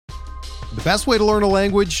The best way to learn a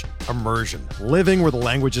language? Immersion. Living where the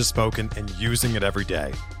language is spoken and using it every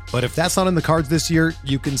day. But if that's not in the cards this year,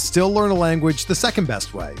 you can still learn a language the second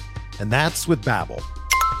best way, and that's with Babbel.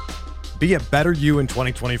 Be a better you in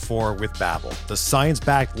 2024 with Babbel, the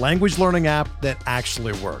science-backed language learning app that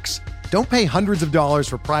actually works. Don't pay hundreds of dollars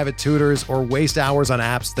for private tutors or waste hours on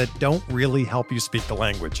apps that don't really help you speak the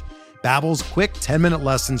language. Babbel's quick 10-minute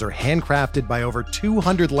lessons are handcrafted by over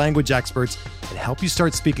 200 language experts and help you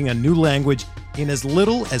start speaking a new language in as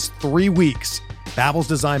little as 3 weeks. Babbel's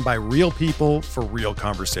designed by real people for real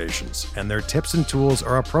conversations, and their tips and tools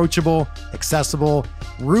are approachable, accessible,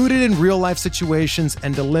 rooted in real-life situations,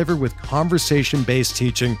 and delivered with conversation-based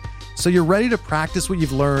teaching, so you're ready to practice what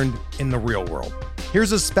you've learned in the real world.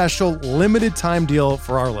 Here's a special limited-time deal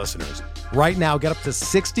for our listeners. Right now, get up to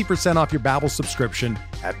 60% off your Babbel subscription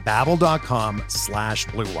at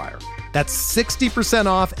babbel.com/Blue Wire. That's 60%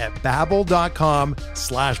 off at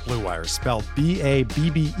babbel.com/Blue Wire, spelled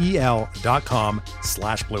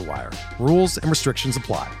BABBEL.com/Blue Wire. Rules and restrictions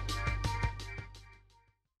apply.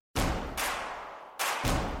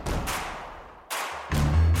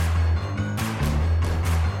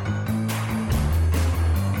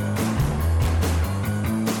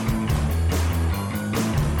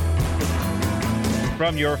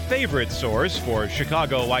 From your favorite source for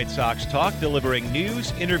Chicago White Sox talk, delivering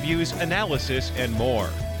news, interviews, analysis, and more.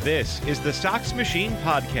 This is the Sox Machine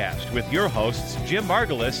Podcast with your hosts, Jim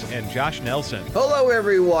Margalus and Josh Nelson. Hello,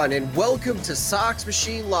 everyone, and welcome to Sox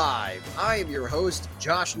Machine Live. I am your host,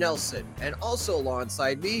 Josh Nelson, and also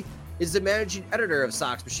alongside me is the managing editor of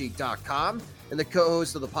SoxMachine.com and the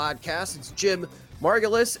co-host of the podcast. It's Jim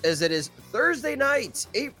Margalus, as it is Thursday night,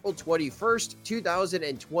 April 21st,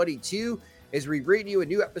 2022. As we bring you a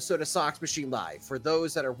new episode of Sox Machine Live. For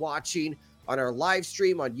those that are watching on our live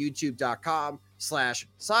stream on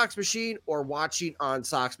youtube.com/Sox Machine or watching on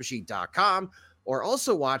SoxMachine.com or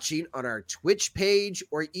also watching on our Twitch page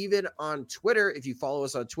or even on Twitter, if you follow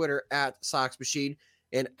us on Twitter at Sox Machine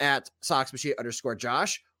and at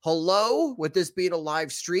SoxMachine_Josh. Hello, with this being a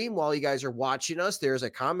live stream, while you guys are watching us, there's a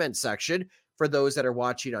comment section. For those that are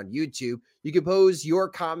watching on YouTube, you can pose your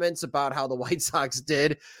comments about how the White Sox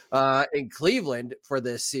did in Cleveland for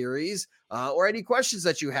this series, or any questions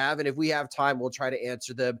that you have. And if we have time, we'll try to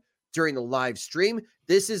answer them during the live stream.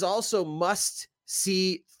 This is also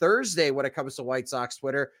must-see Thursday when it comes to White Sox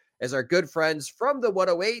Twitter, as our good friends from the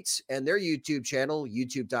 108 and their YouTube channel,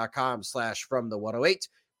 youtube.com/FromThe108,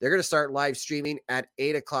 they're going to start live streaming at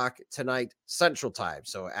 8 o'clock tonight Central Time.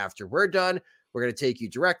 So after we're done, we're going to take you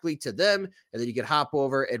directly to them, and then you can hop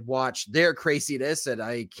over and watch their craziness. And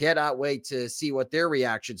I cannot wait to see what their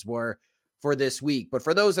reactions were for this week. But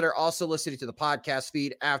for those that are also listening to the podcast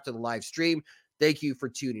feed after the live stream, thank you for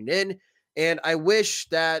tuning in. And I wish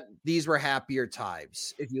that these were happier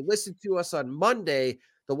times. If you listen to us on Monday,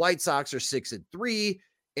 the White Sox are 6-3,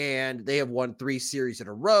 and they have won 3 series in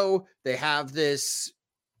a row. They have this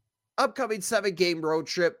upcoming 7-game road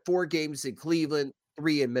trip, 4 games in Cleveland,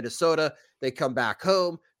 3 in Minnesota. They come back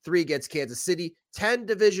home, 3 against Kansas City, 10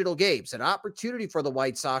 divisional games, an opportunity for the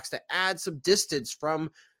White Sox to add some distance from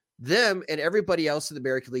them and everybody else in the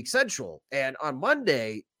American League Central. And on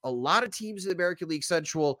Monday, a lot of teams in the American League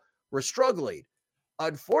Central were struggling.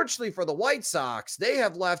 Unfortunately for the White Sox, they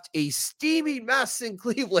have left a steaming mess in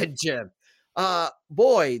Cleveland, Jim.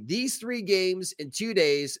 Boy, these 3 games in 2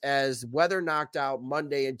 days, as weather knocked out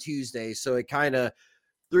Monday and Tuesday, so it kind of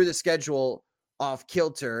threw the schedule off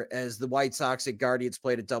kilter, as the White Sox and Guardians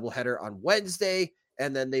played a doubleheader on Wednesday,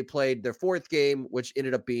 and then they played their 4th game, which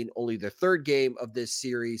ended up being only their 3rd game of this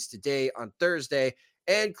series today on Thursday,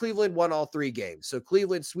 and Cleveland won all 3 games. So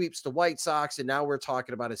Cleveland sweeps the White Sox, and now we're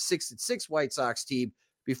talking about a 6-6 White Sox team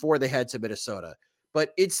before they head to Minnesota.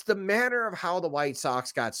 But it's the manner of how the White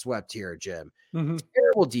Sox got swept here, Jim.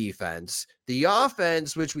 Terrible defense. The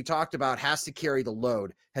offense, which we talked about, has to carry the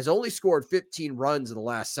load, has only scored 15 runs in the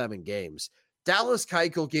last 7 games. Dallas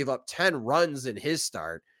Keuchel gave up 10 runs in his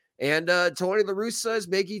start, and Tony La Russa is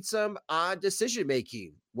making some odd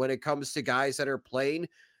decision-making when it comes to guys that are playing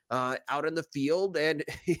out in the field and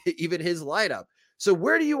even his lineup. So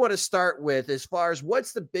where do you want to start with as far as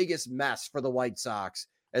what's the biggest mess for the White Sox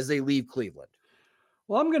as they leave Cleveland?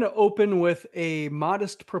 Well, I'm going to open with a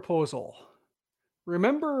modest proposal.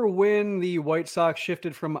 Remember when the White Sox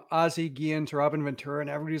shifted from Ozzie Guillen to Robin Ventura,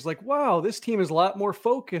 and everybody's like, wow, this team is a lot more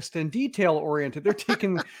focused and detail-oriented. They're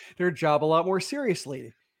taking their job a lot more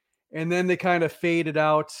seriously. And then they kind of faded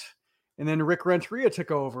out, and then Rick Renteria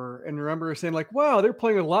took over. And remember saying like, wow, they're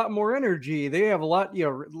playing with a lot more energy. They have a lot,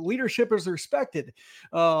 leadership is respected.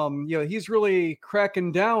 He's really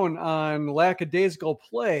cracking down on lackadaisical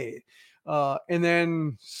play. And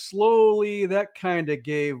then slowly that kind of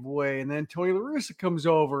gave way. And then Tony La Russa comes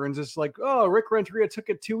over and just like, oh, Rick Renteria took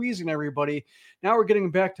it too easy on everybody. Now we're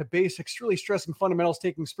getting back to basics, really stressing fundamentals,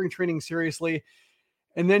 taking spring training seriously.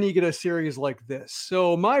 And then you get a series like this.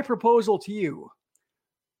 So my proposal to you,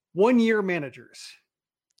 1 year managers,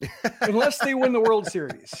 unless they win the World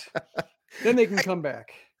Series, then they can come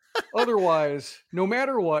back. Otherwise, no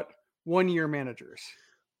matter what, 1 year managers.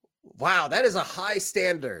 Wow, that is a high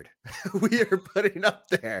standard we are putting up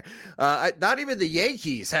there. Not even the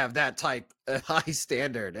Yankees have that type of high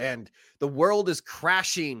standard, and the world is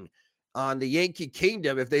crashing on the Yankee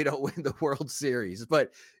Kingdom if they don't win the World Series.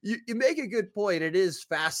 But you make a good point. It is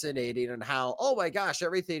fascinating on how, oh my gosh,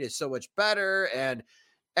 everything is so much better and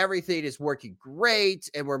everything is working great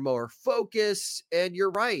and we're more focused. And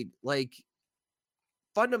you're right. Like,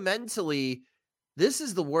 fundamentally, this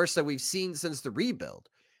is the worst that we've seen since the rebuild.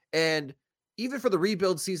 And even for the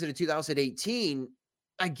rebuild season in 2018,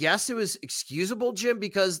 I guess it was excusable, Jim,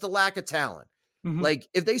 because the lack of talent. Mm-hmm. Like,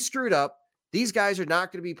 if they screwed up, these guys are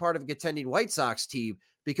not going to be part of a contending White Sox team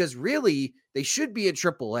because really they should be in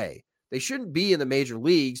AAA. They shouldn't be in the major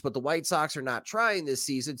leagues, but the White Sox are not trying this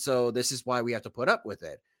season. So this is why we have to put up with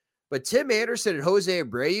it. But Tim Anderson and Jose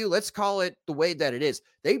Abreu, let's call it the way that it is.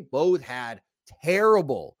 They both had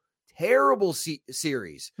terrible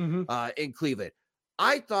series in Cleveland.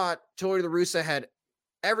 I thought Tony La Russa had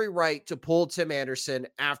every right to pull Tim Anderson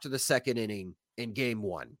after the second inning in game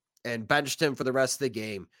 1 and benched him for the rest of the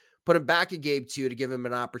game, put him back in game 2 to give him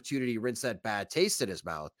an opportunity to rinse that bad taste in his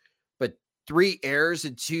mouth. But 3 errors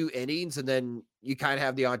in 2 innings, and then you kind of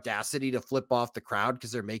have the audacity to flip off the crowd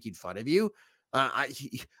because they're making fun of you.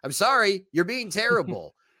 I'm sorry, you're being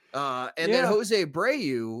terrible. Then Jose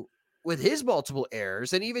Abreu with his multiple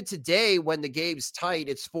errors. And even today, when the game's tight,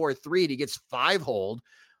 it's 4-3 and he gets 5-hold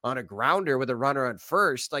on a grounder with a runner on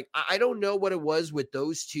first. Like, I don't know what it was with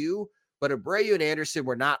those two, but Abreu and Anderson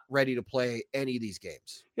were not ready to play any of these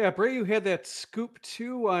games. Yeah, Abreu had that scoop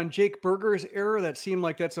too on Jake Berger's error. That seemed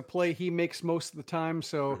like that's a play he makes most of the time.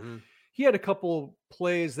 So he had a couple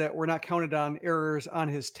plays that were not counted on errors on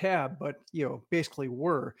his tab, but, basically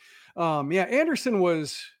were. Anderson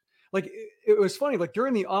was... Like, it was funny, like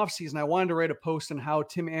during the offseason, I wanted to write a post on how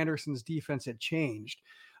Tim Anderson's defense had changed.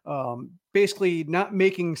 Basically not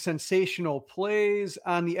making sensational plays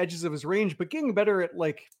on the edges of his range, but getting better at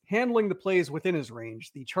like handling the plays within his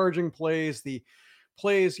range, the charging plays, the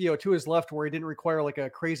plays, to his left where he didn't require like a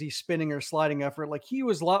crazy spinning or sliding effort. Like, he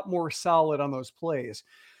was a lot more solid on those plays.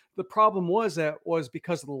 The problem was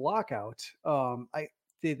because of the lockout.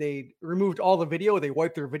 They removed all the video. They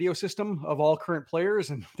wiped their video system of all current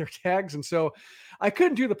players and their tags. And so I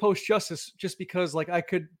couldn't do the post justice just because like I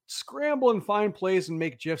could scramble and find plays and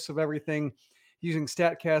make GIFs of everything using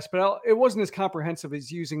StatCast, but it wasn't as comprehensive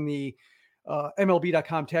as using the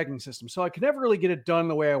MLB.com tagging system. So I could never really get it done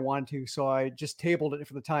the way I wanted to. So I just tabled it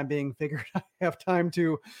for the time being, figured I have time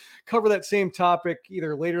to cover that same topic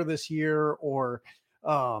either later this year or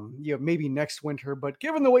maybe next winter. But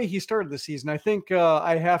given the way he started the season, I think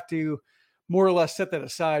I have to more or less set that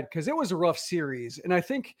aside because it was a rough series. And I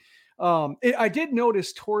think I did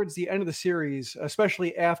notice towards the end of the series,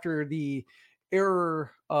 especially after the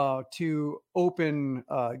error to open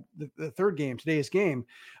the third game, today's game,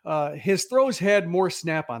 his throws had more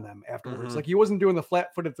snap on them afterwards. Like, he wasn't doing the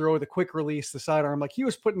flat-footed throw, the quick release, the sidearm. Like, he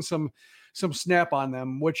was putting some snap on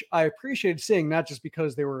them, which I appreciated seeing, not just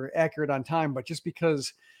because they were accurate on time, but just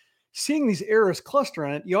because seeing these errors cluster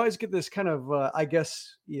on it, you always get this kind of,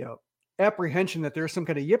 apprehension that there's some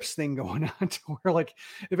kind of yips thing going on to where, like,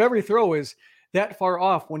 if every throw is that far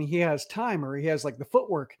off when he has time or he has like the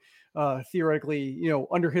footwork theoretically,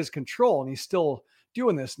 under his control, and he's still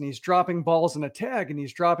doing this, and he's dropping balls in a tag, and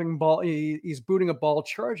he's he's booting a ball,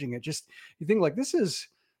 charging it. Just, you think like, this is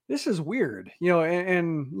weird,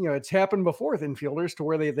 and it's happened before with infielders to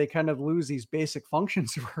where they kind of lose these basic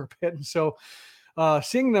functions for a bit. And so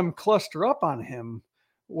seeing them cluster up on him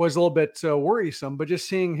was a little bit worrisome, but just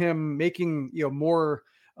seeing him making, more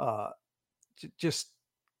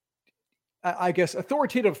I guess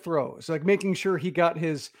authoritative throws, like making sure he got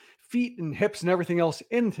his feet and hips and everything else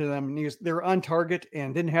into them, and they're on target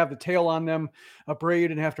and didn't have the tail on them. Abreu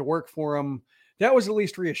didn't have to work for him. That was at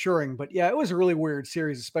least reassuring. But yeah, it was a really weird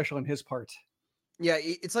series, especially on his part. Yeah,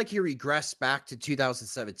 it's like he regressed back to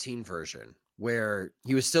 2017 version where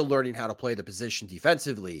he was still learning how to play the position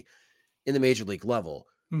defensively in the major league level.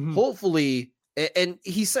 Hopefully, and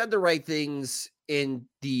he said the right things in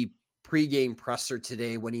the pregame presser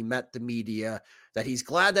today when he met the media, that he's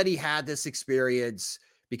glad that he had this experience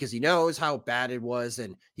because he knows how bad it was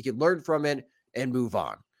and he can learn from it and move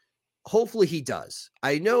on. hopefully he does.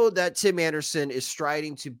 I know that Tim Anderson is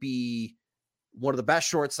striding to be one of the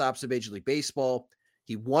best shortstops in Major League Baseball.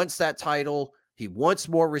 He wants that title. He wants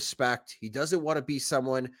more respect. He doesn't want to be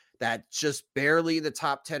someone that's just barely in the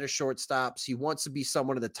top 10 of shortstops. He wants to be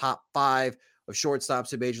someone in the top 5 of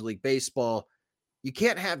shortstops in Major League Baseball. You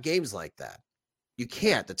can't have games like that. You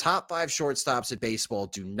can't. The top 5 shortstops in baseball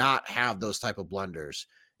do not have those type of blunders,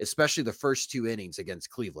 especially the first 2 innings against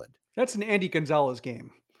Cleveland. That's an Andy Gonzalez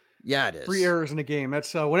game. Yeah, it is. 3 errors in a game.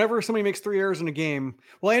 That's whenever somebody makes 3 errors in a game.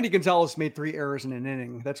 Well, Andy Gonzalez made 3 errors in an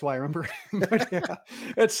inning. That's why I remember. But yeah,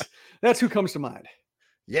 that's who comes to mind.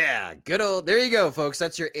 Yeah, good old. There you go, folks.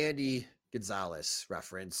 That's your Andy Gonzalez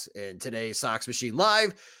reference in today's Sox Machine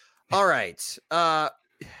Live. All right. I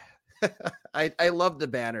love the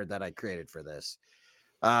banner that I created for this.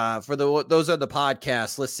 For those on the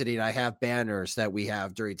podcast listening, I have banners that we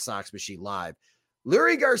have during Sox Machine Live.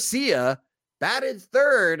 Leury Garcia batted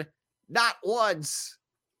third, not once,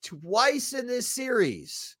 twice in this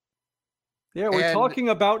series. Yeah, we're talking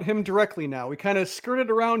about him directly now. We kind of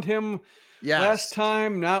skirted around him last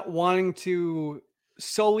time, not wanting to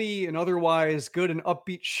sully an otherwise good and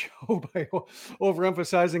upbeat show by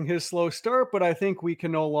overemphasizing his slow start, but I think we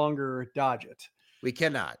can no longer dodge it. We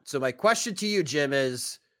cannot. So my question to you, Jim,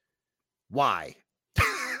 is why?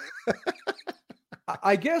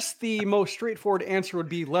 I guess the most straightforward answer would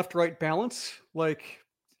be left-right balance. Like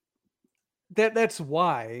that's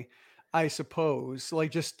why, I suppose. Like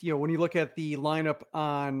just, when you look at the lineup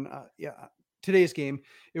on today's game,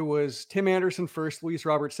 it was Tim Anderson first, Luis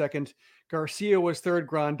Robert second, Garcia was third,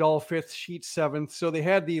 Grandal fifth, Sheets seventh. So they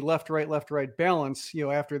had the left-right balance,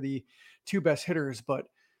 after the 2 best hitters, but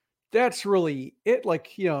that's really it. Like,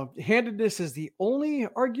 handedness is the only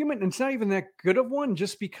argument, and it's not even that good of one,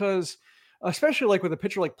 just because, especially like with a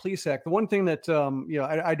pitcher like Plesac, the one thing that,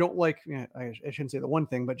 I don't like, I shouldn't say the one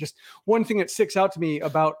thing, but just one thing that sticks out to me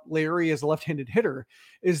about Leury as a left-handed hitter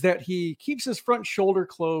is that he keeps his front shoulder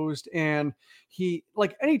closed, and he,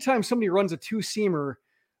 like, anytime somebody runs a 2-seamer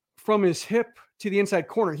from his hip to the inside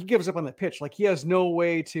corner, he gives up on the pitch. Like, he has no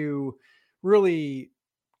way to really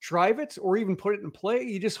drive it or even put it in play.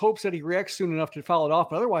 He just hopes that he reacts soon enough to foul it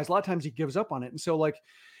off. But otherwise, a lot of times he gives up on it. And so, like,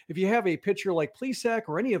 if you have a pitcher like Plesac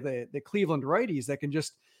or any of the Cleveland righties that can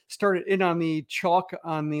just start it in on the chalk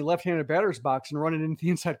on the left-handed batter's box and run it into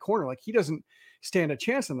the inside corner, like, he doesn't stand a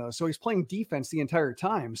chance in those. So he's playing defense the entire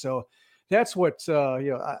time. So that's what,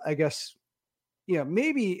 I guess,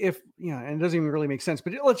 maybe if, and it doesn't even really make sense,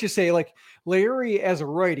 but let's just say, like, Leury as a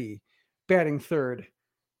righty batting third,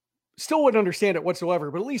 still wouldn't understand it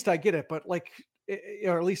whatsoever, but at least I get it. But like,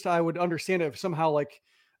 or at least I would understand it if somehow, like,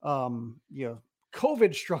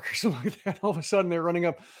 COVID struck or something like that. All of a sudden they're running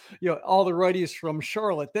up, all the righties from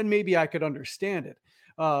Charlotte, then maybe I could understand it.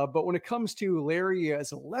 But when it comes to Leury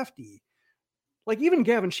as a lefty, like even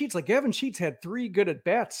Gavin Sheets had 3 good at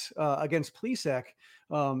bats against Plesac,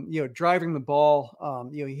 driving the ball.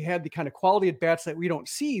 He had the kind of quality at bats that we don't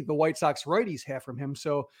see the White Sox righties have from him.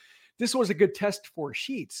 So this was a good test for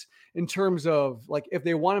Sheets in terms of, like, if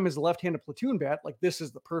they want him as a left-handed platoon bat, like, this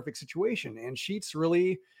is the perfect situation. And Sheets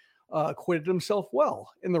really acquitted himself well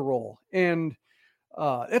in the role. And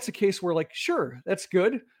that's a case where, like, sure, that's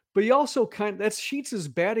good. But he also that's Sheets'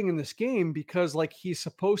 batting in this game because, like, he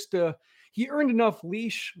earned enough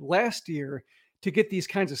leash last year to get these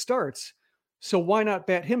kinds of starts. So why not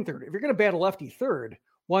bat him third? If you're going to bat a lefty third,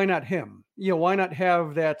 why not him? Why not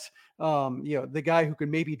have that, the guy who can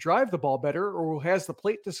maybe drive the ball better or who has the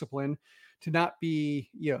plate discipline to not be,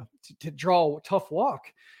 to draw a tough walk?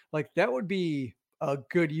 Like, that would be a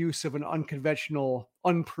good use of an unconventional,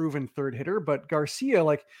 unproven third hitter. But Garcia,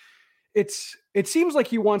 like, it seems like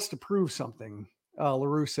he wants to prove something. La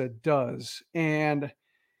Russa does. And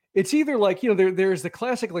it's either like, there's the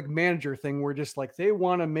classic, like, manager thing where just, like, they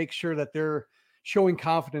want to make sure that they're showing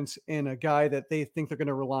confidence in a guy that they think they're going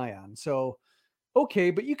to rely on. So, okay,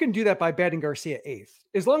 but you can do that by batting Garcia 8th.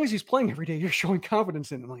 As long as he's playing every day, you're showing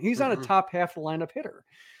confidence in him. He's not a top half of the lineup hitter.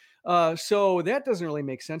 So that doesn't really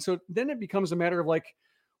make sense. So then it becomes a matter of, like,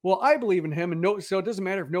 well, I believe in him, and so it doesn't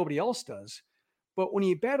matter if nobody else does. But when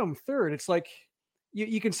you bat him third, it's like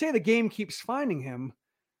you can say the game keeps finding him,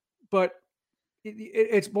 but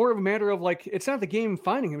it's more of a matter of, like, it's not the game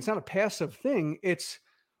finding him. It's not a passive thing. It's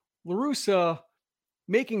La Russa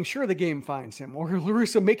making sure the game finds him, or La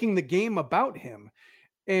Russa making the game about him.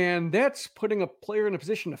 And that's putting a player in a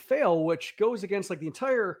position to fail, which goes against, like, the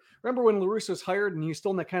entire, remember when La Russa was hired and he was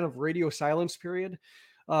still in that kind of radio silence period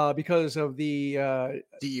because of the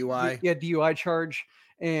DUI. DUI charge.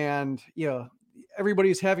 And,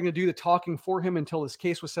 everybody's having to do the talking for him until this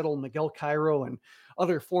case was settled. Miguel Cairo and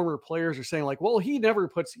other former players are saying like, well, he never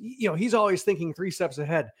puts, he's always thinking 3 steps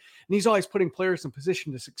ahead, and he's always putting players in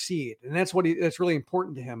position to succeed. And that's that's really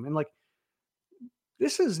important to him. And like,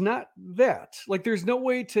 this is not that. Like, there's no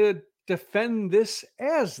way to defend this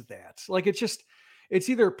as that. Like, it's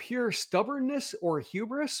either pure stubbornness or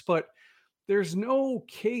hubris, but there's no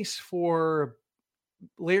case for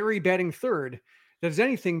Larry batting third that is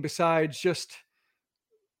anything besides just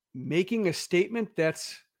making a statement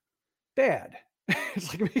that's bad.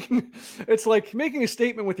 It's like making a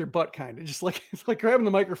statement with your butt, kind of just like, it's like grabbing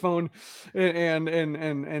the microphone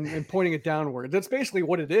and pointing it downward. That's basically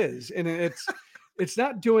what it is. And it's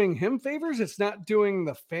not doing him favors. It's not doing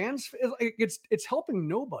the fans. It's helping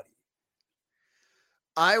nobody.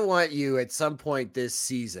 I want you at some point this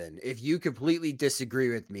season, if you completely disagree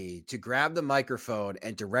with me, to grab the microphone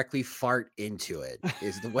and directly fart into it,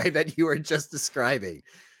 is the way that you were just describing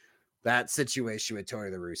that situation with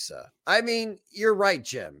Tony La Russa. I mean, you're right,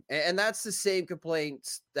 Jim. And that's the same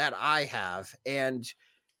complaints that I have. And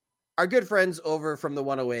our good friends over from the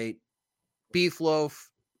 108, Beef Loaf,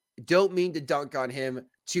 don't mean to dunk on him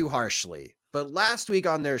too harshly. But last week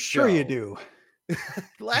on their show. Sure you do.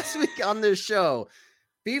 Last week on their show,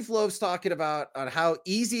 Beef Loaf's talking about on how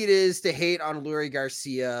easy it is to hate on Leury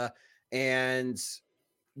Garcia, and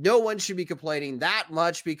no one should be complaining that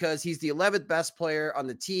much because he's the 11th best player on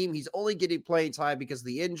the team. He's only getting playing time because of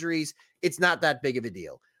the injuries. It's not that big of a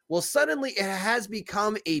deal. Well, suddenly it has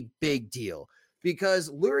become a big deal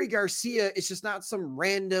because Leury Garcia is just not some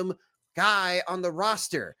random guy on the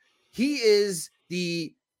roster. He is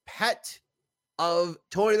the pet of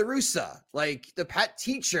Tony La Russa, like the pet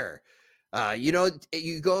teacher. You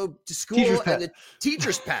go to school and the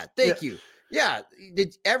teacher's pet. Thank you. Yeah.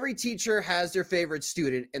 Every teacher has their favorite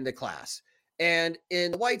student in the class. And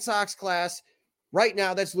in the White Sox class right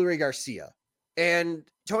now, that's Leury Garcia. And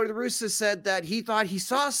Tony La Russa said that he thought he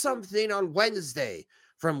saw something on Wednesday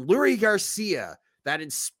from Leury Garcia that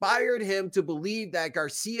inspired him to believe that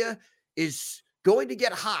Garcia is going to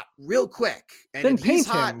get hot real quick. And then if he's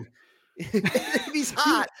hot, him. if he's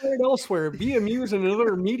hot elsewhere, be amused in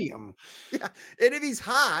another medium. Yeah. And if he's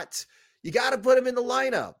hot, you got to put him in the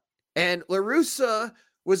lineup. And La Russa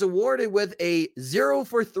was awarded with a 0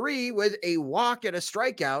 for 3 with a walk and a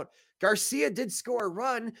strikeout. Garcia did score a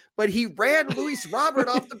run, but he ran Luis Robert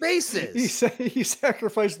off the bases. He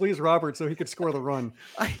sacrificed Luis Robert so he could score the run.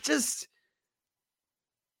 I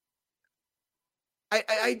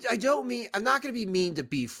don't mean, I'm not going to be mean to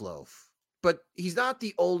Beef Loaf, but he's not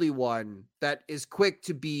the only one that is quick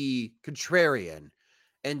to be contrarian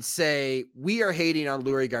and say, we are hating on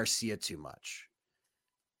Leury Garcia too much.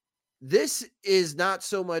 This is not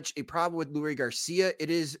so much a problem with Leury Garcia. It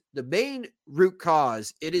is the main root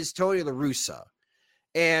cause. It is Tony La Russa.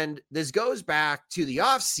 And this goes back to the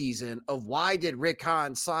offseason of why did Rick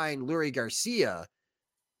Hahn sign Leury Garcia?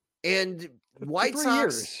 And White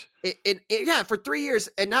Sox, for 3 years.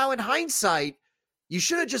 And now in hindsight, you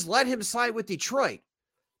should have just let him sign with Detroit,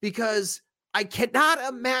 because I cannot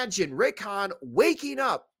imagine Rick Hahn waking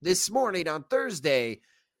up this morning on Thursday,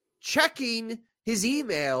 checking his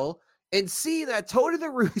email and see that Tony La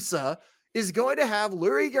Russa is going to have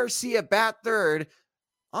Leury Garcia bat third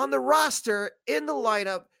on the roster in the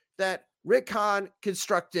lineup that Rick Hahn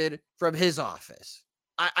constructed from his office.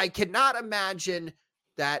 I cannot imagine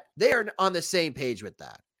that they are on the same page with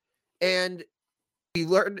that. And we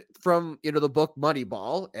learned from, the book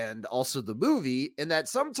Moneyball and also the movie, and that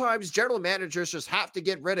sometimes general managers just have to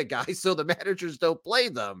get rid of guys so the managers don't play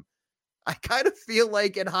them. I kind of feel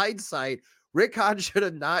like in hindsight, Rick Hahn should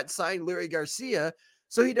have not signed Leury Garcia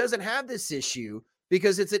so he doesn't have this issue,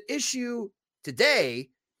 because it's an issue today,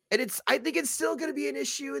 and I think it's still going to be an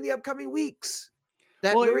issue in the upcoming weeks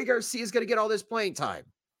that Leury Garcia is going to get all this playing time.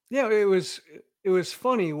 Yeah, it was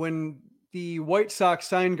funny when the White Sox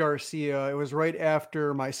signed Garcia. It was right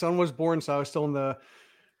after my son was born, so I was still in the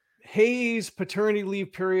Hayes paternity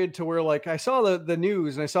leave period, to where like I saw the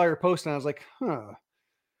news and I saw your post and I was like, huh.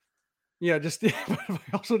 Yeah, just I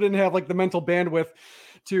also didn't have like the mental bandwidth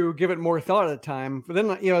to give it more thought at the time. But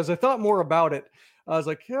then, as I thought more about it, I was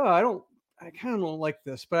like, yeah, I kind of don't like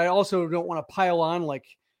this, but I also don't want to pile on like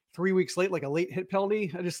 3 weeks late, like a late hit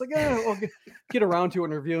penalty. I just like, I'll get around to it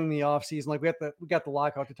and reviewing the off season. Like we got the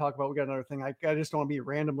lockout to talk about. We got another thing. I just don't want to be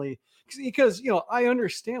randomly, because, I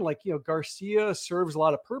understand like, Garcia serves a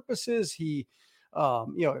lot of purposes. He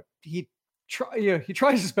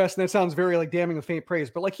tries his best, and that sounds very like damning with faint praise,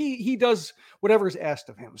 but like he does whatever is asked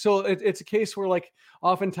of him. So it's a case where like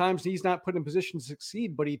oftentimes he's not put in position to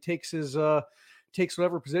succeed, but he takes his takes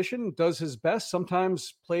whatever position, does his best,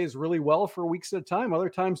 sometimes plays really well for weeks at a time, other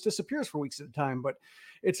times disappears for weeks at a time. But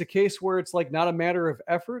it's a case where it's like not a matter of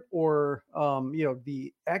effort or,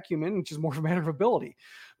 the acumen, which is more of a matter of ability.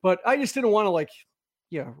 But I just didn't want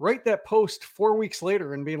to write that post 4 weeks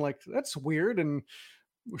later and being like, that's weird and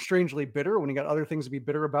strangely bitter when you got other things to be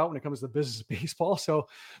bitter about when it comes to the business of baseball. So,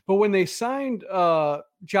 but when they signed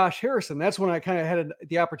Josh Harrison, that's when I kind of had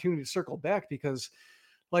the opportunity to circle back because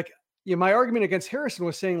my argument against Harrison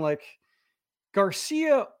was saying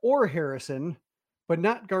Garcia or Harrison, but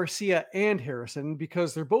not Garcia and Harrison,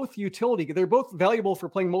 because they're both utility. They're both valuable for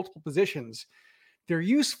playing multiple positions. They're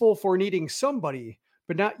useful for needing somebody,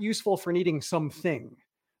 but not useful for needing something.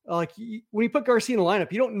 When you put Garcia in the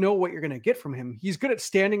lineup, you don't know what you're going to get from him. He's good at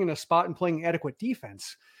standing in a spot and playing adequate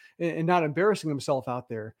defense and not embarrassing himself out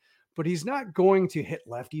there, but he's not going to hit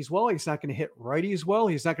lefties well. He's not going to hit righties well.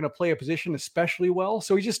 He's not going to play a position especially well.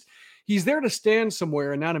 So he's there to stand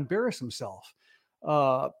somewhere and not embarrass himself.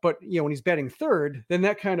 But when he's batting third, then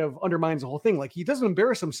that kind of undermines the whole thing. He doesn't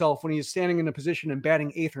embarrass himself when he's standing in a position and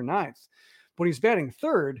batting eighth or ninth. But when he's batting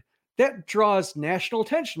third, that draws national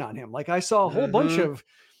attention on him. I saw a whole bunch of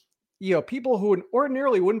people who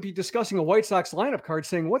ordinarily wouldn't be discussing a White Sox lineup card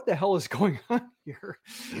saying, what the hell is going on here?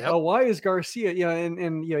 Yep. Why is Garcia,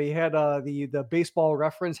 and you had the baseball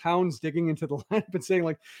reference hounds digging into the lineup and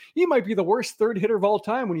saying he might be the worst third hitter of all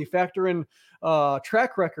time when you factor in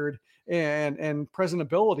track record and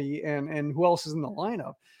presentability and who else is in the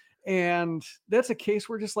lineup. And that's a case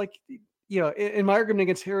where just in my argument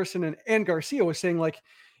against Harrison and Garcia was saying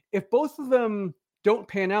if both of them don't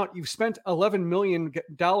pan out, you've spent $11 million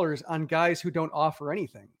on guys who don't offer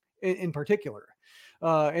anything in particular.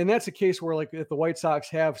 And that's a case where if the White Sox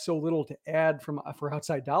have so little to add for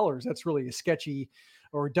outside dollars, that's really a sketchy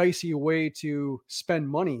or dicey way to spend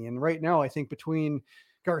money. And right now, I think between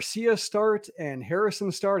Garcia's start and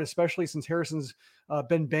Harrison's start, especially since Harrison's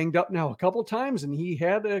been banged up now a couple of times and he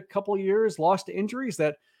had a couple of years lost to injuries,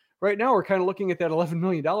 that right now we're kind of looking at that $11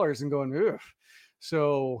 million and going, ugh.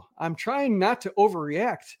 So I'm trying not to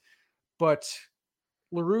overreact, but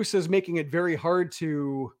La Russa is making it very hard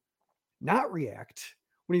to not react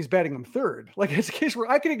when he's batting him third. It's a case where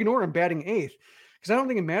I can ignore him batting eighth because I don't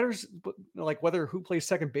think it matters whether who plays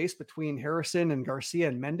second base between Harrison and Garcia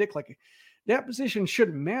and Mendick. That position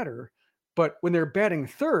shouldn't matter, but when they're batting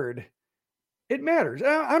third, it matters.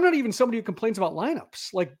 I'm not even somebody who complains about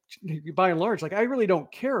lineups, by and large. I really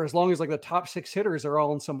don't care as long as the top six hitters are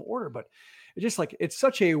all in some order, but it's just it's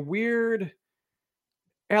such a weird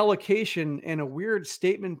allocation and a weird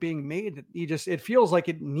statement being made that it feels like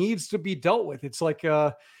it needs to be dealt with. It's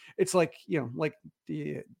the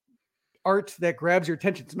art that grabs your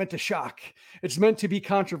attention. It's meant to shock. It's meant to be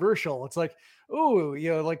controversial. It's this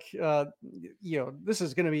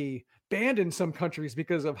is going to be banned in some countries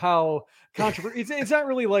because of how controversial. It's not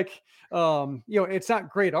really it's not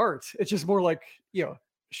great art. It's just more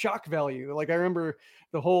shock value. I remember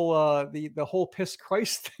the whole the whole piss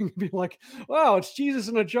Christ thing being wow, it's Jesus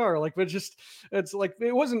in a jar. But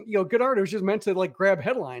it wasn't good art. It was just meant to grab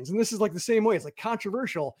headlines. And this is the same way. It's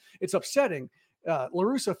controversial. It's upsetting. La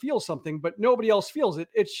Russa feels something, but nobody else feels it.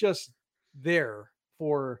 It's just there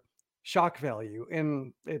for shock value,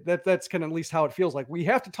 and that's kind of at least how it feels like. We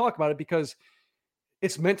have to talk about it because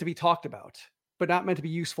it's meant to be talked about, but not meant to be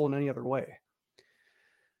useful in any other way.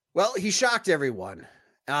 Well, he shocked everyone.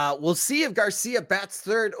 We'll see if Garcia bats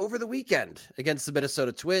third over the weekend against the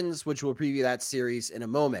Minnesota Twins, which we'll preview that series in a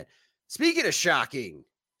moment. Speaking of shocking,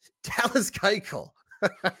 Dallas Keuchel.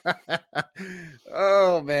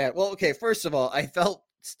 Oh man. Well, okay. First of all, I felt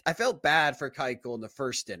bad for Keuchel in the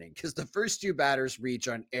first inning because the first two batters reach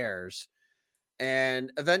on errors,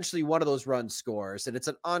 and eventually one of those runs scores, and it's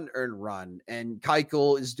an unearned run. And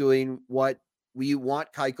Keuchel is doing what we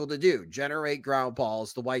want Keuchel to do: generate ground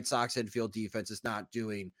balls. The White Sox infield defense is not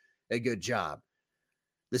doing a good job.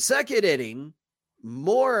 The second inning,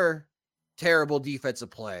 more terrible defensive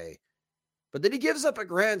play. But then he gives up a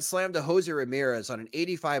grand slam to Jose Ramirez on an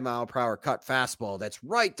 85-mile-per-hour cut fastball that's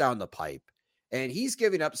right down the pipe. And he's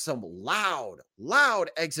giving up some loud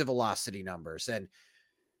exit velocity numbers. And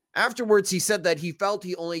afterwards, he said that he felt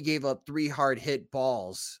he only gave up 3 hard hit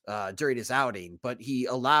balls during his outing, but he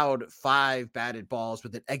allowed 5 batted balls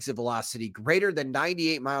with an exit velocity greater than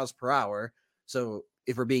 98 miles per hour. So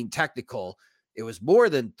if we're being technical, it was more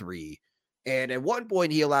than 3. And at one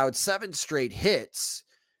point, he allowed 7 straight hits.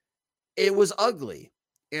 It was ugly.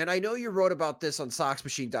 And I know you wrote about this on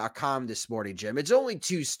SoxMachine.com this morning, Jim. It's only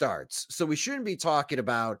 2 starts, so we shouldn't be talking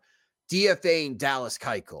about DFAing Dallas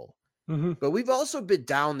Keuchel. Mm-hmm. But we've also been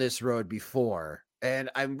down this road before And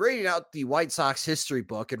I'm reading out the White Sox history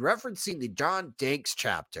book and referencing the John Danks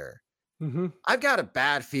chapter. Mm-hmm. I've got a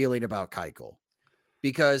bad feeling about Keuchel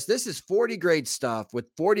because this is 40 grade stuff with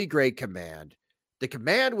 40 grade command. The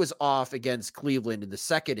command was off against Cleveland in the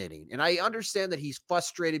second inning. And I understand that he's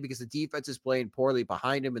frustrated because the defense is playing poorly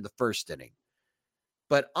behind him in the first inning.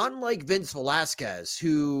 But unlike Vince Velasquez,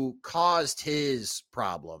 who caused his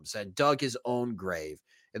problems and dug his own grave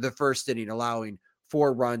in the first inning, allowing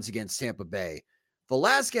 4 runs against Tampa Bay,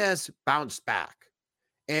 Velasquez bounced back.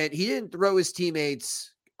 And he didn't throw his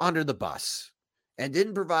teammates under the bus and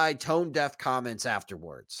didn't provide tone-deaf comments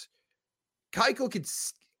afterwards. Keuchel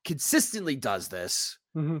consistently does this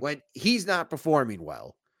when he's not performing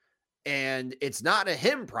well. And it's not a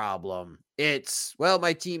him problem. It's, well,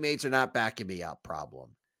 my teammates are not backing me up problem.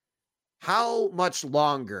 How much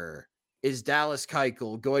longer is Dallas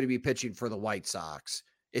Keuchel going to be pitching for the White Sox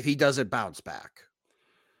if he doesn't bounce back?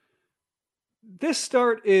 This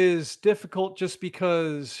start is difficult just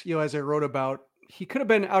because, as I wrote about, he could have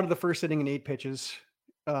been out of the first inning in 8 pitches.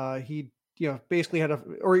 He basically had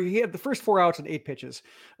the first 4 outs in 8 pitches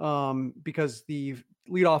because the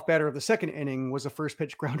leadoff batter of the second inning was a first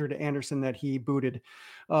pitch grounder to Anderson that he booted.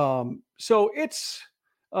 So it's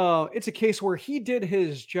a case where he did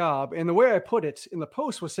his job. And the way I put it in the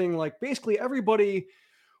post was saying, like, basically everybody,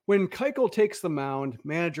 when Keuchel takes the mound,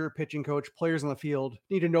 manager, pitching coach, players on the field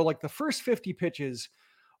need to know, like, the first 50 pitches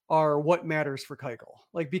are what matters for Keuchel.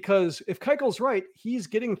 Like, because if Keuchel's right, he's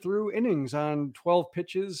getting through innings on 12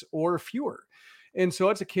 pitches or fewer. And so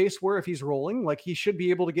it's a case where if he's rolling, like, he should be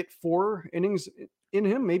able to get 4 innings in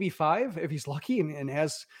him, maybe 5 if he's lucky and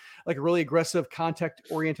has like a really aggressive contact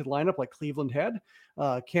oriented lineup like Cleveland had.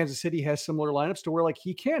 Kansas City has similar lineups to where, like,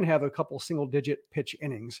 he can have a couple single digit pitch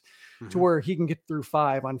innings to where he can get through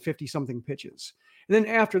 5 on 50 something pitches. And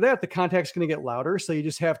then after that, the contact's going to get louder. So you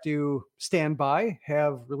just have to stand by,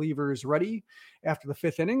 have relievers ready after the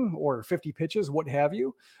 5th inning or 50 pitches, what have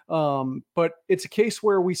you. But it's a case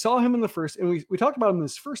where we saw him in the first, and we talked about him in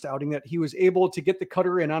this first outing, that he was able to get the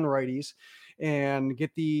cutter in on righties and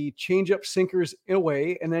get the changeup sinkers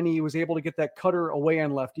away. And then he was able to get that cutter away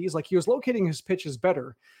on lefties. Like, he was locating his pitches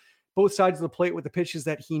better, both sides of the plate, with the pitches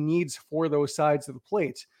that he needs for those sides of the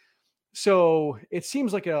plate. So it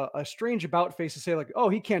seems like a strange about face to say, like, oh,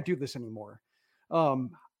 he can't do this anymore.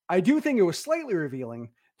 I do think it was slightly revealing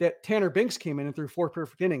that Tanner Banks came in and threw 4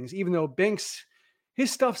 perfect innings, even though Banks,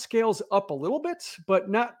 his stuff scales up a little bit, but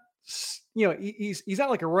not, he's not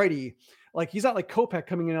like a righty. Like, he's not like Kopech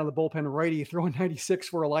coming in out of the bullpen righty, throwing 96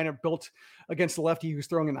 for a lineup built against the lefty who's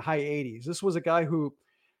throwing in the high 80s. This was a guy who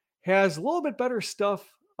has a little bit better stuff,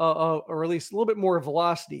 or at least a little bit more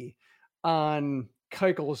velocity on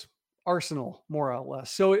Keuchel's arsenal, more or less.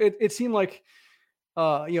 So it seemed like,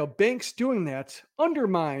 Banks doing that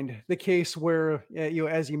undermined the case where,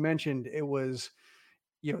 as you mentioned, it was,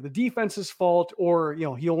 the defense's fault, or,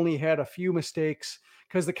 he only had a few mistakes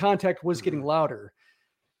because the contact was getting louder.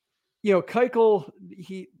 Keuchel,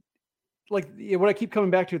 what I keep coming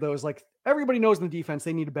back to, though, is, like, everybody knows in the defense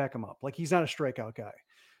they need to back him up. Like, he's not a strikeout guy.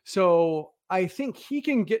 So I think he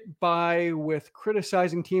can get by with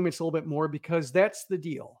criticizing teammates a little bit more, because that's the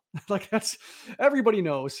deal. Like, that's, everybody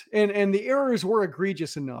knows. And the errors were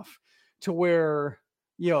egregious enough to where,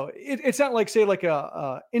 it's not like, say, like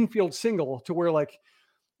a infield single to where, like,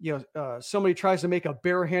 somebody tries to make a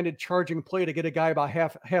barehanded charging play to get a guy about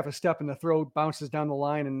half a step and the throw bounces down the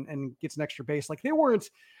line and gets an extra base. Like, they weren't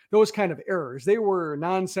those kind of errors. They were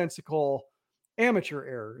nonsensical amateur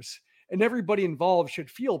errors, and everybody involved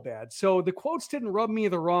should feel bad. So the quotes didn't rub me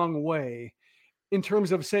the wrong way in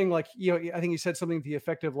terms of saying, like, I think he said something to the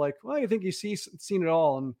effect of, like, well, I think you seen it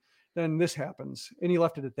all, and then this happens. And he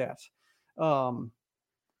left it at that.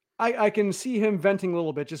 I can see him venting a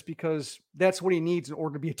little bit, just because that's what he needs in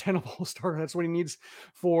order to be a tenable starter. That's what he needs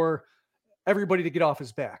for everybody to get off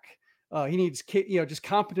his back. He needs, just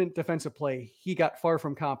competent defensive play. He got far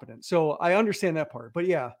from competent. So I understand that part. But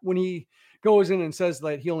yeah, when he goes in and says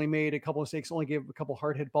that he only made a couple of mistakes, only gave a couple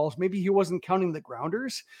hard hit balls, maybe he wasn't counting the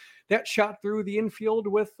grounders that shot through the infield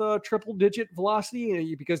with triple digit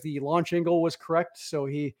velocity, because the launch angle was correct. So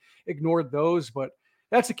he ignored those. But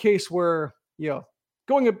that's a case where,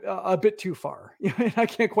 going a bit too far. I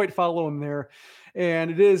can't quite follow him there.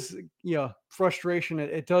 And it is, frustration.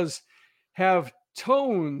 It does have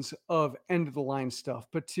tones of end of the line stuff,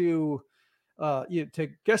 but to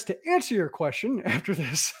answer your question after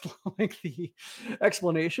this lengthy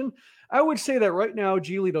explanation, I would say that right now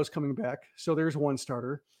Giolito's coming back. So there's one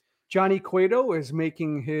starter. Johnny Cueto is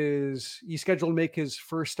he's scheduled to make his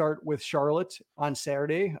first start with Charlotte on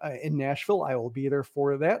Saturday in Nashville. I will be there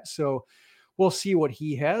for that. So we'll see what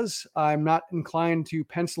he has. I'm not inclined to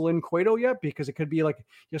pencil in Cueto yet because it could be like,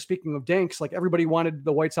 speaking of Danks, like everybody wanted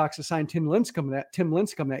the White Sox to sign Tim Lincecum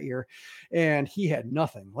that year, and he had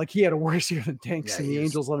nothing. Like he had a worse year than Danks, and the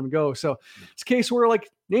Angels let him go. So it's a case where like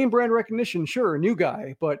name brand recognition, sure, new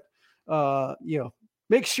guy, but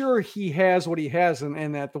make sure he has what he has,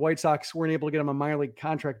 and that the White Sox weren't able to get him a minor league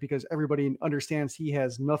contract because everybody understands he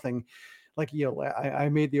has nothing. Like, I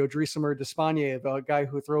made the Odrisamer Despaigne of a guy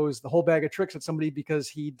who throws the whole bag of tricks at somebody because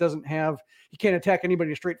he can't attack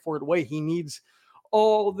anybody a straightforward way. He needs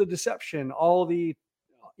all the deception, all the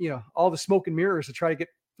smoke and mirrors to try to get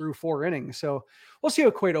through 4 innings. So we'll see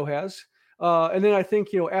what Cueto has. And then I think,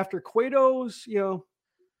 after Cueto's,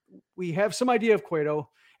 we have some idea of Cueto,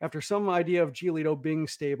 after some idea of Giolito being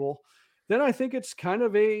stable, then I think it's kind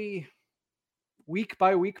of a week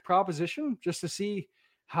by week proposition just to see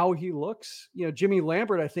how he looks. Jimmy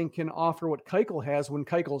Lambert, I think, can offer what Keuchel has when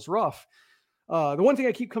Keuchel's rough. The one thing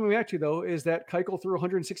I keep coming back to, though, is that Keuchel threw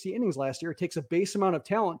 160 innings last year. It takes a base amount of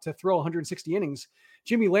talent to throw 160 innings.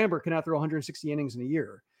 Jimmy Lambert cannot throw 160 innings in a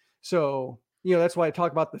year. So, that's why I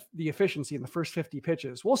talk about the efficiency in the first 50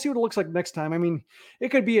 pitches. We'll see what it looks like next time. I mean,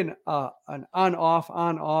 it could be an on-off,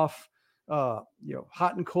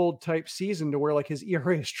 hot and cold type season to where like his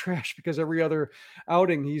ERA is trash because every other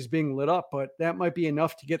outing he's being lit up, but that might be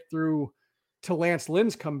enough to get through to Lance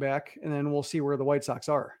Lynn's comeback. And then we'll see where the White Sox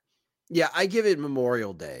are. Yeah. I give it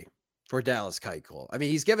Memorial Day for Dallas Keuchel. I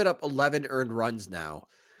mean, he's given up 11 earned runs now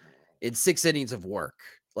in 6 innings of work.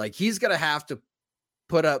 Like he's going to have to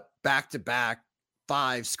put up back-to-back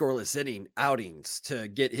 5 scoreless inning outings to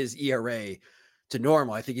get his ERA to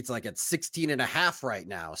normal. I think it's like at 16.5 right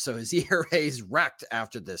now. So his ERA is wrecked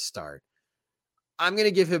after this start. I'm going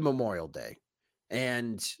to give him Memorial Day.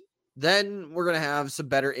 And then we're going to have some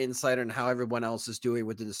better insight on how everyone else is doing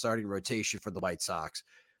within the starting rotation for the White Sox.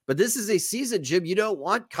 But this is a season, Jim, you don't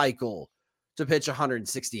want Keuchel to pitch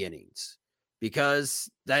 160 innings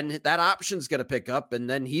because then that option's going to pick up and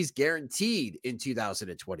then he's guaranteed in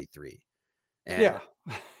 2023. And yeah.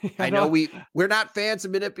 I know we're not fans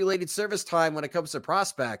of manipulating service time when it comes to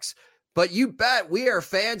prospects, but you bet we are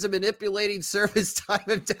fans of manipulating service time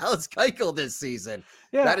of Dallas Keuchel this season.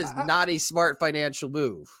 Yeah, that is not a smart financial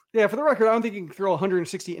move. Yeah, for the record, I don't think he can throw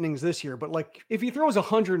 160 innings this year, but like if he throws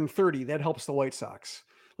 130, that helps the White Sox.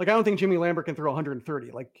 Like I don't think Jimmy Lambert can throw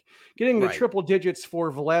 130. Like getting the triple digits for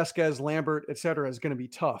Velasquez, Lambert, et cetera, is going to be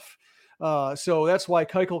tough. So that's why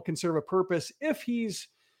Keuchel can serve a purpose if he's,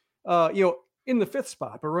 in the 5th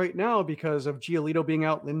spot. But right now, because of Giolito being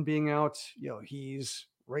out, Lynn being out, he's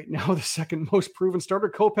right now the second most proven starter.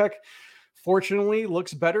 Kopech, fortunately,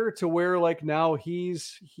 looks better to where like now he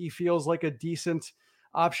feels like a decent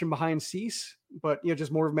option behind Cease. But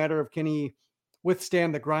just more of a matter of can he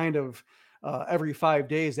withstand the grind of every 5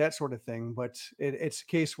 days, that sort of thing. But it's a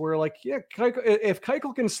case where like, if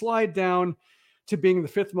Keuchel can slide down to being the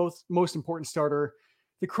 5th most important starter,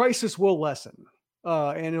 the crisis will lessen.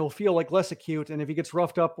 And it'll feel like less acute. And if he gets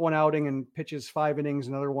roughed up one outing and pitches 5 innings,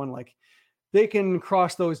 another one, like they can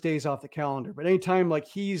cross those days off the calendar. But anytime like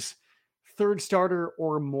he's 3rd starter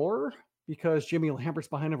or more, because Jimmy Lambert's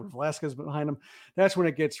behind him or Velasquez behind him, that's when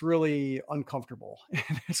it gets really uncomfortable.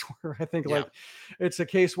 And that's where I think like it's a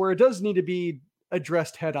case where it does need to be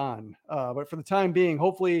addressed head on. But for the time being,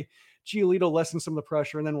 hopefully Giolito lessens some of the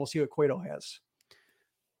pressure and then we'll see what Cueto has.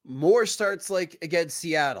 More starts like against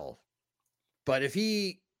Seattle. But if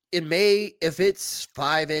it's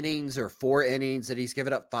 5 innings or 4 innings that he's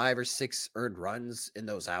given up 5 or 6 earned runs in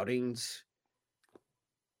those outings,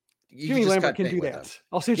 Jimmy Lambert can do that.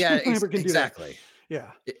 I'll say Jimmy Lambert can do that. Exactly.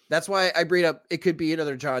 Yeah. That's why I bring up, it could be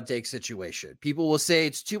another John Danks situation. People will say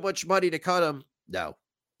it's too much money to cut him. No,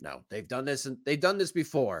 they've done this and they've done this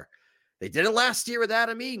before. They did it last year with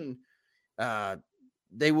Adam Eaton.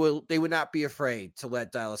 They would not be afraid to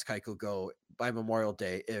let Dallas Keuchel go by Memorial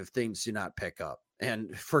Day if things do not pick up.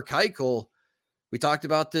 And for Keuchel, we talked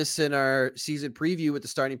about this in our season preview with the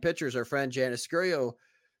starting pitchers, our friend Janice Scurio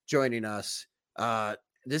joining us.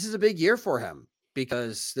 This is a big year for him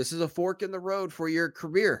because this is a fork in the road for your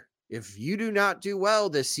career. If you do not do well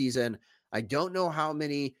this season, I don't know how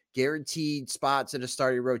many guaranteed spots in a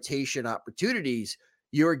starting rotation opportunities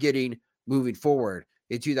you're getting moving forward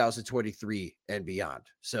in 2023 and beyond.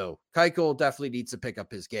 So Keuchel definitely needs to pick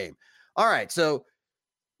up his game. All right. So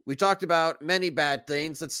we talked about many bad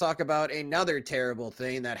things. Let's talk about another terrible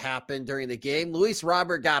thing that happened during the game. Luis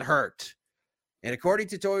Robert got hurt. And according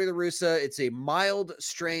to Tony La Russa, it's a mild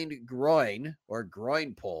strained groin or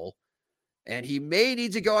groin pull. And he may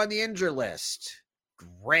need to go on the injured list.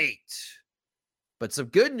 Great. But some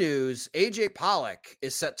good news, AJ Pollock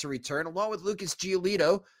is set to return along with Lucas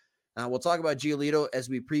Giolito. We'll talk about Giolito as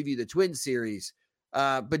we preview the Twins series.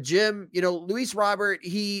 But Jim, Luis Robert,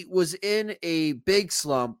 he was in a big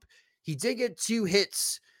slump. He did get 2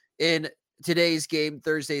 hits in today's game,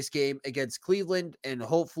 Thursday's game against Cleveland, and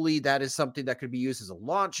hopefully that is something that could be used as a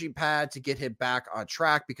launching pad to get him back on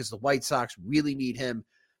track, because the White Sox really need him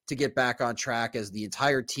to get back on track, as the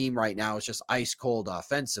entire team right now is just ice cold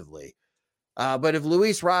offensively. But if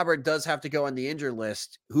Luis Robert does have to go on the injured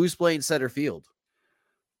list, who's playing center field?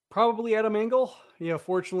 Probably Adam Engel.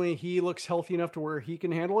 Fortunately, he looks healthy enough to where he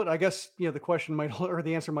can handle it. I guess, the question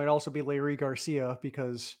the answer might also be Larry Garcia,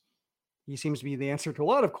 because he seems to be the answer to a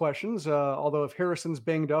lot of questions. Although if Harrison's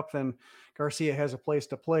banged up, then Garcia has a place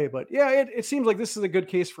to play. But yeah, it seems like this is a good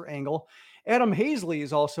case for Engel. Adam Hazley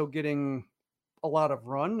is also getting a lot of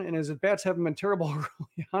run, and his at-bats haven't been terrible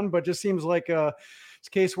early on, but just seems like it's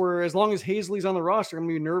a case where as long as Hazley's on the roster, I'm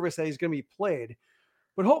going to be nervous that he's going to be played.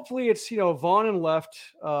 But hopefully it's, Vaughn in left.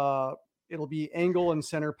 It'll be Engel in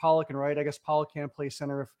center, Pollock and right. I guess Pollock can play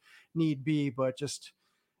center if need be, but just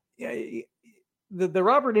the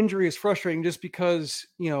Robert injury is frustrating just because,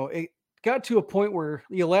 it got to a point where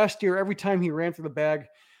last year, every time he ran through the bag,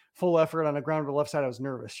 full effort on a ground to the left side, I was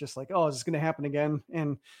nervous, just like, oh, is this going to happen again?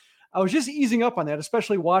 And I was just easing up on that,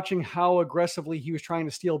 especially watching how aggressively he was trying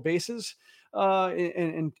to steal bases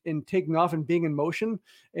and taking off and being in motion,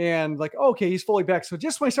 and like, okay, he's fully back. So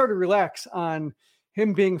just when I started to relax on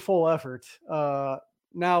him being full effort,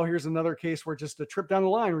 now here's another case where just a trip down the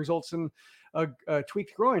line results in a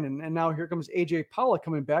tweaked groin. And now here comes AJ Pollock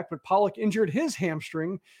coming back, but Pollock injured his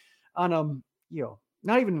hamstring on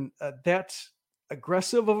not even that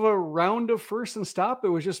aggressive of a round of first and stop. It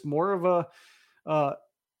was just more of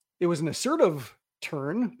it was an assertive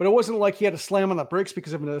turn, but it wasn't like he had to slam on the brakes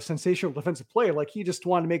because of a sensational defensive play. Like, he just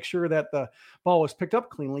wanted to make sure that the ball was picked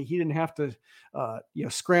up cleanly. He didn't have to,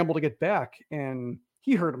 scramble to get back, and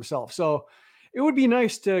he hurt himself. So it would be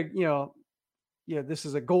nice to, this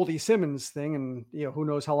is a Goldie Simmons thing, and who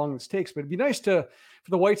knows how long this takes, but it'd be nice for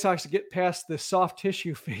the White Sox to get past the soft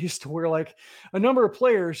tissue phase to where like a number of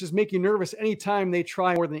players just make you nervous anytime they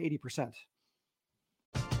try more than 80%.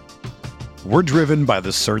 We're driven by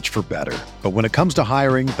the search for better. But when it comes to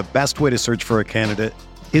hiring, the best way to search for a candidate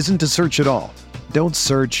isn't to search at all. Don't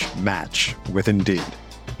search, match with Indeed.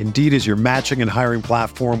 Indeed is your matching and hiring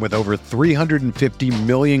platform with over 350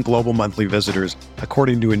 million global monthly visitors,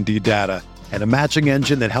 according to Indeed data, and a matching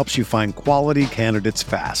engine that helps you find quality candidates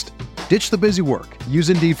fast. Ditch the busy work. Use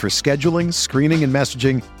Indeed for scheduling, screening, and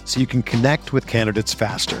messaging so you can connect with candidates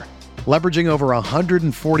faster. Leveraging over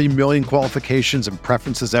 140 million qualifications and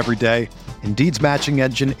preferences every day, Indeed's matching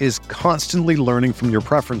engine is constantly learning from your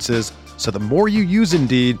preferences, so the more you use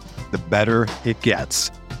Indeed, the better it gets.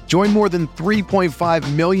 Join more than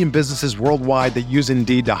 3.5 million businesses worldwide that use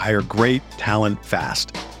Indeed to hire great talent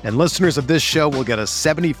fast. And listeners of this show will get a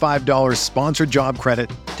 $75 sponsored job credit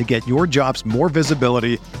to get your jobs more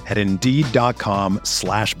visibility at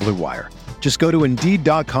Indeed.com/Blue Wire. Just go to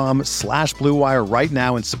Indeed.com/Blue Wire right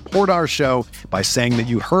now and support our show by saying that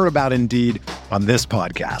you heard about Indeed on this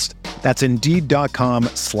podcast. That's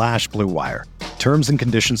Indeed.com/Blue Wire. Terms and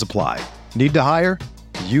conditions apply. Need to hire?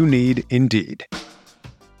 You need Indeed.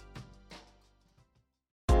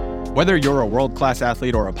 Whether you're a world-class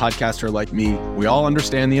athlete or a podcaster like me, we all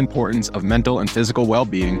understand the importance of mental and physical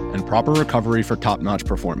well-being and proper recovery for top-notch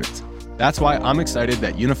performance. That's why I'm excited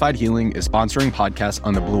that Unified Healing is sponsoring podcasts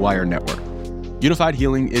on the Blue Wire Network. Unified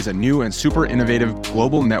Healing is a new and super innovative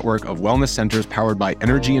global network of wellness centers powered by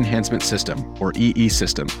Energy Enhancement System, or EE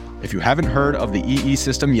System. If you haven't heard of the EE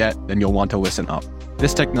System yet, then you'll want to listen up.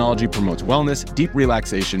 This technology promotes wellness, deep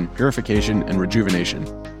relaxation, purification, and rejuvenation.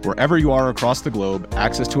 Wherever you are across the globe,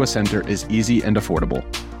 access to a center is easy and affordable.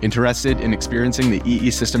 Interested in experiencing the EE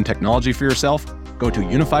System technology for yourself? Go to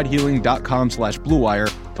unifiedhealing.com/Blue Wire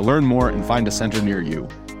to learn more and find a center near you.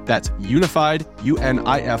 That's unified,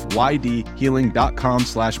 UNIFYD,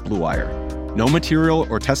 healing.com/Blue Wire. No material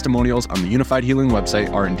or testimonials on the Unified Healing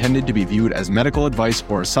website are intended to be viewed as medical advice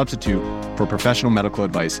or a substitute for professional medical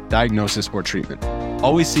advice, diagnosis, or treatment.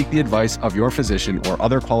 Always seek the advice of your physician or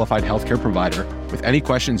other qualified healthcare provider with any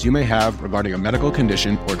questions you may have regarding a medical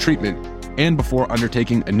condition or treatment and before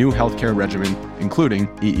undertaking a new healthcare regimen, including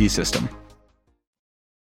EE System.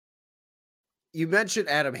 You mentioned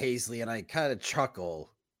Adam Hazley, and I kind of chuckle.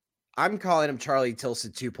 I'm calling him Charlie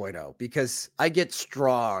Tilson 2.0 because I get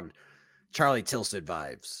strong Charlie Tilson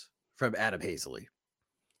vibes from Adam Hazley.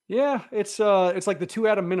 Yeah, it's like the 2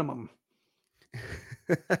 Adam minimum.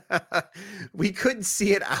 We couldn't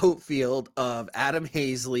see an outfield of Adam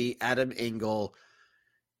Hazley, Adam Engel,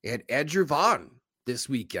 and Andrew Vaughn this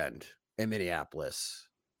weekend in Minneapolis.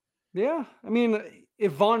 Yeah, I mean,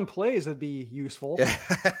 if Vaughn plays, it'd be useful.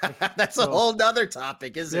 That's a whole nother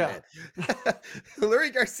topic, isn't it?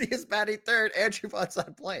 Lurie Garcia's batting third. Andrew Vaughn's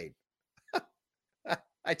not playing.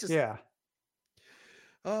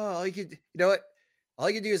 All you know what? All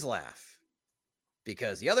you can do is laugh,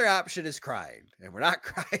 because the other option is crying, and we're not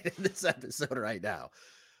crying in this episode right now.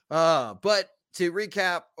 But to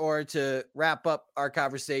recap, or to wrap up our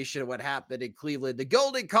conversation of what happened in Cleveland, the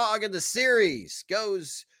Golden Cog in the series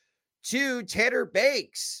goes to Tanner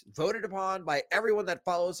Banks, voted upon by everyone that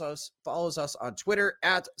follows us on Twitter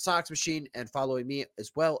at Sox Machine, and following me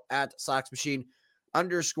as well at Sox Machine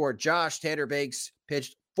 _Josh. Tanner Banks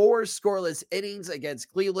pitched 4 scoreless innings against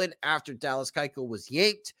Cleveland after Dallas Keuchel was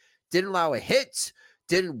yanked, didn't allow a hit,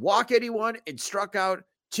 didn't walk anyone, and struck out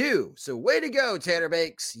 2. So way to go, Tanner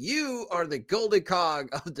Banks. You are the Golden Cog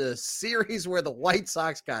of the series where the White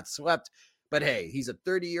Sox got swept. But hey, he's a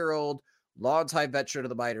 30-year-old, longtime veteran of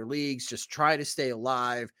the minor leagues, just trying to stay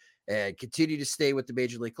alive and continue to stay with the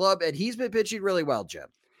Major League club. And he's been pitching really well, Jim.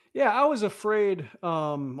 Yeah, I was afraid,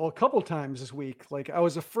 a couple times this week. Like, I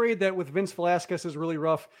was afraid that with Vince Velasquez's really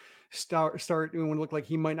rough start when it looked like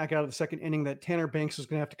he might not get out of the second inning, that Tanner Banks was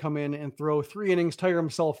going to have to come in and throw 3 innings, tire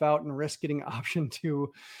himself out, and risk getting optioned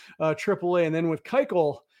to AAA. And then with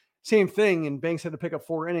Keuchel, same thing, and Banks had to pick up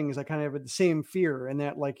 4 innings. I kind of had the same fear, and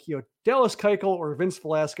that, like, Dallas Keuchel or Vince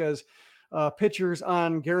Velasquez, pitchers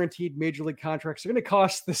on guaranteed major league contracts are going to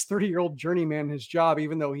cost this 30-year-old journeyman his job,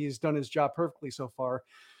 even though he's done his job perfectly so far.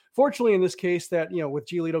 Fortunately, in this case, that, with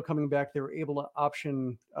Giolito coming back, they were able to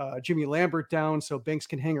option Jimmy Lambert down so Banks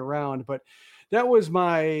can hang around. But that was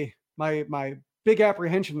my big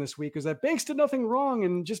apprehension this week, is that Banks did nothing wrong,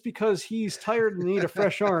 and just because he's tired and need a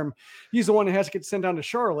fresh arm, he's the one that has to get sent down to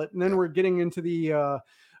Charlotte. And then we're getting into the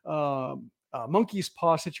monkey's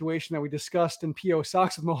paw situation that we discussed in P.O.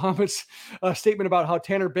 Sox with Mohammed's statement about how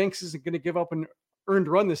Tanner Banks isn't going to give up an earned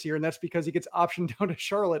run this year, and that's because he gets optioned down to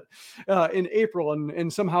Charlotte in April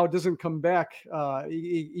and somehow doesn't come back.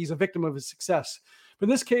 He's a victim of his success. But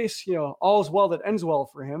in this case, all's well that ends well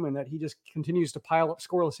for him, and that he just continues to pile up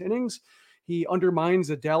scoreless innings. He undermines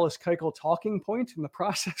the Dallas Keuchel talking point in the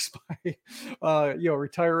process by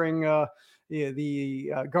retiring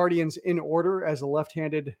the Guardians in order as a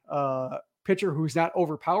left-handed pitcher who's not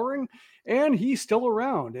overpowering, and he's still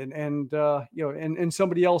around, and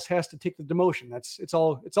somebody else has to take the demotion. It's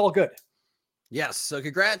all good. Yes. So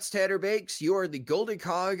congrats, Tanner Banks. You are the Golden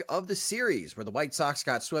Cog of the series where the White Sox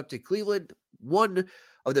got swept in Cleveland. One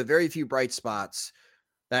of the very few bright spots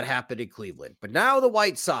that happened in Cleveland. But now the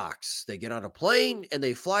White Sox, they get on a plane and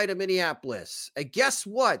they fly to Minneapolis. And guess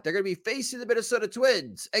what? They're going to be facing the Minnesota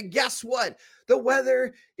Twins. And guess what? The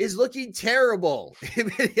weather is looking terrible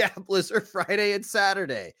in Minneapolis for Friday and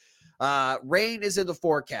Saturday. Rain is in the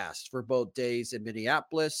forecast for both days in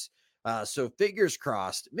Minneapolis. So fingers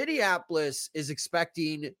crossed. Minneapolis is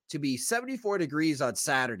expecting to be 74 degrees on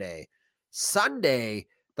Saturday. Sunday,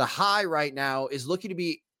 the high right now is looking to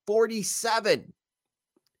be 47.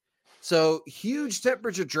 So huge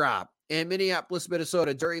temperature drop in Minneapolis,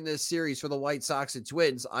 Minnesota during this series for the White Sox and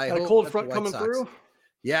Twins. I hope a cold front coming through.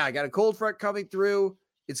 Yeah, I got a cold front coming through.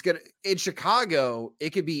 It's in Chicago,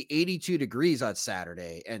 it could be 82 degrees on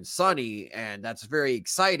Saturday and sunny, and that's very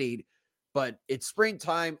exciting. But it's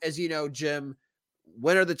springtime, as you know, Jim.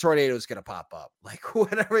 When are the tornadoes going to pop up? Like,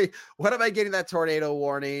 when am I getting that tornado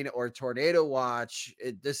warning or tornado watch?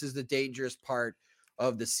 This is the dangerous part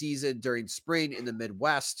of the season during spring in the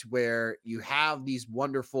Midwest, where you have these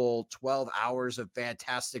wonderful 12 hours of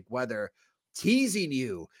fantastic weather teasing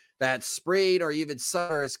you that spring or even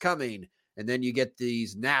summer is coming. And then you get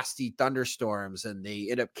these nasty thunderstorms and they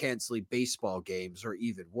end up canceling baseball games or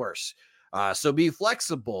even worse. So be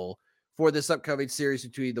flexible for this upcoming series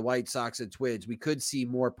between the White Sox and Twins. We could see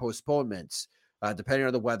more postponements depending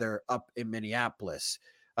on the weather up in Minneapolis.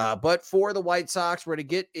 But for the White Sox, we're going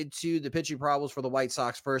to get into the pitching problems for the White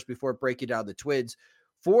Sox first before breaking down the Twins.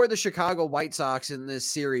 For the Chicago White Sox in this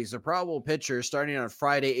series, the probable pitcher starting on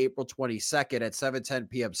Friday, April 22nd at 7:10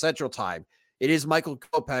 p.m. Central Time. It is Michael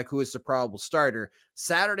Kopech, who is the probable starter.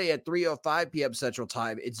 Saturday at 3:05 p.m. Central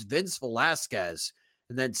Time, it's Vince Velasquez.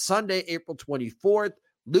 And then Sunday, April 24th,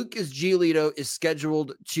 Lucas Giolito is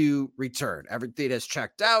scheduled to return. Everything has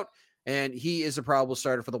checked out, and he is a probable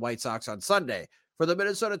starter for the White Sox on Sunday. For the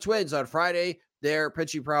Minnesota Twins on Friday, their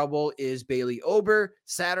pitching probable is Bailey Ober.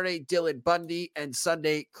 Saturday, Dylan Bundy. And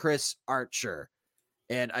Sunday, Chris Archer.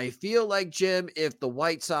 And I feel like, Jim, if the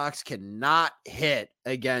White Sox cannot hit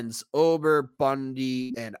against Ober,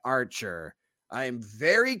 Bundy, and Archer, I am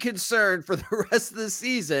very concerned for the rest of the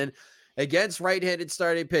season against right-handed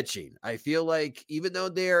starting pitching. I feel like even though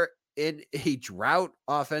they're in a drought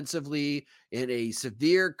offensively, in a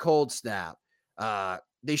severe cold snap,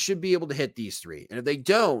 they should be able to hit these three. And if they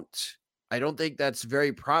don't, I don't think that's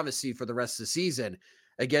very promising for the rest of the season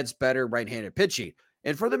against better right-handed pitching.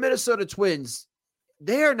 And for the Minnesota Twins,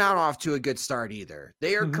 they are not off to a good start either.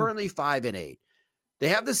 They are currently 5-8. They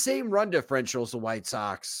have the same run differential as the White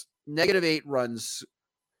Sox, -8 runs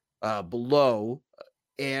below.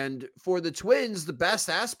 And for the Twins, the best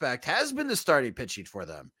aspect has been the starting pitching for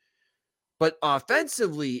them. But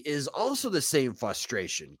offensively is also the same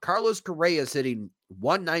frustration. Carlos Correa is hitting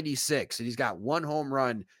 196, and he's got 1 home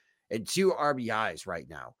run and 2 RBIs right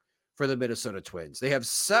now for the Minnesota Twins. They have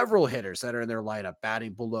several hitters that are in their lineup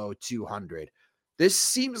batting below 200. This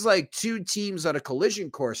seems like 2 teams on a collision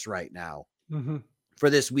course right now for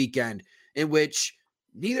this weekend, in which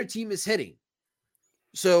neither team is hitting.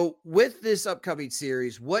 So with this upcoming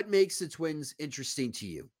series, what makes the Twins interesting to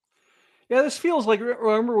you? Yeah, this feels like,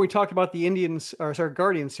 remember we talked about the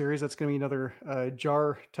Guardian series. That's going to be another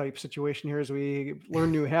jar type situation here as we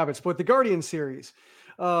learn new habits. But the Guardian series,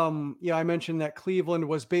 I mentioned that Cleveland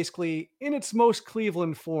was basically in its most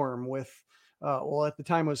Cleveland form with, at the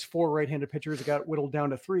time it was 4 right-handed pitchers. It got whittled down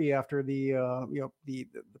to 3 after the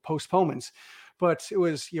postponements. But it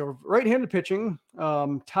was, right-handed pitching,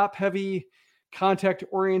 top-heavy,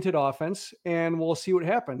 contact-oriented offense, and we'll see what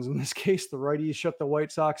happens. In this case, the righties shut the White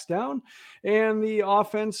Sox down, and the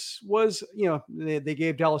offense was, they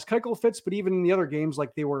gave Dallas Keuchel fits, but even in the other games,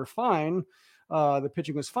 like, they were fine. The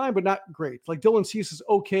pitching was fine, but not great. Like, Dylan Cease is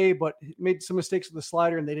okay, but made some mistakes with the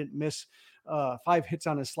slider, and they didn't miss 5 hits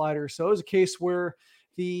on his slider. So it was a case where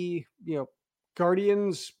the,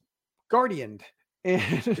 Guardians guardianed,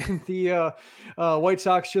 and the White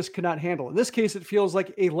Sox just could not handle it. In this case, it feels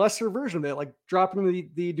like a lesser version of it, like dropping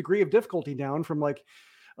the degree of difficulty down from like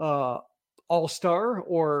all-star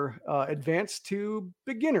or advanced to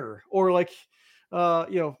beginner, or like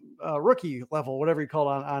rookie level, whatever you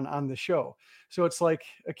call it on the show. So it's like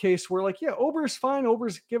a case where, like, Ober's fine.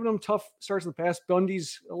 Ober's giving them tough starts in the past.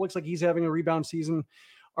 Bundy's looks like he's having a rebound season.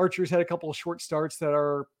 Archer's had a couple of short starts that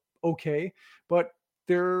are okay, but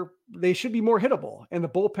they should be more hittable, and the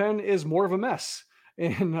bullpen is more of a mess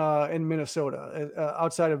in Minnesota.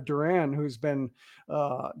 Outside of Duran, who's been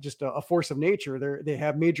just a force of nature, they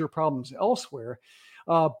have major problems elsewhere.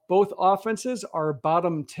 Both offenses are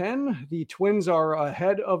bottom 10. The Twins are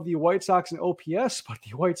ahead of the White Sox in OPS, but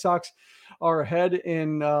the White Sox are ahead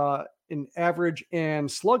in average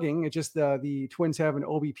and slugging. It's just the Twins have an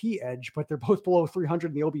OBP edge, but they're both below 300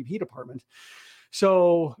 in the OBP department.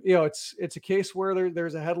 So, it's a case where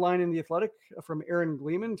there's a headline in The Athletic from Aaron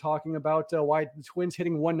Gleeman talking about why the Twins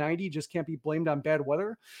hitting 190 just can't be blamed on bad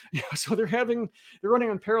weather. So they're running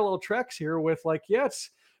on parallel tracks here with, like,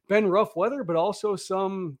 it's been rough weather, but also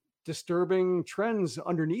some disturbing trends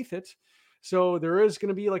underneath it. So there is going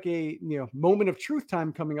to be like a moment of truth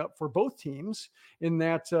time coming up for both teams, in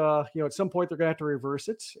that at some point they're going to have to reverse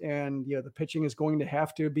it, and the pitching is going to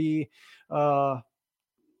have to be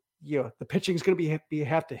the pitching is going to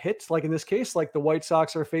have to hit. Like in this case, like the White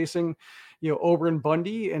Sox are facing, Ober and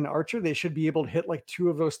Bundy and Archer. They should be able to hit like 2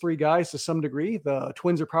 of those 3 guys to some degree. The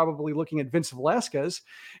Twins are probably looking at Vince Velasquez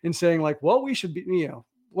and saying, like, well, we should be,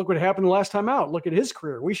 look what happened the last time out. Look at his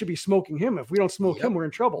career. We should be smoking him. If we don't smoke him, we're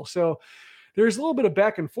in trouble. So there's a little bit of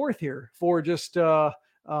back and forth here for just,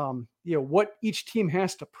 what each team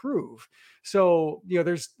has to prove. So,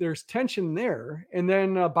 there's tension there. And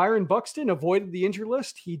then Byron Buxton avoided the injury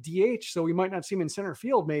list. He DH, so we might not see him in center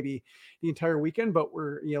field maybe the entire weekend, but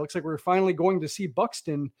looks like we're finally going to see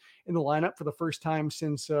Buxton in the lineup for the first time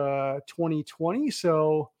since 2020.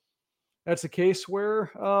 So that's a case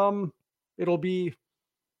where it'll be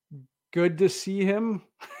good to see him.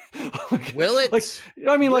 Will it? It's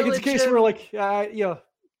a case where, like,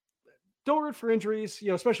 don't root for injuries,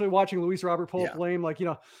 especially watching Luis Robert pull up lame. Like,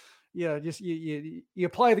 just you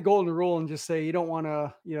apply the golden rule and just say you don't want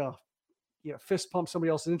to, fist pump somebody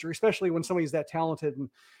else's injury, especially when somebody's that talented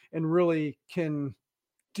and really can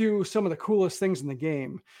do some of the coolest things in the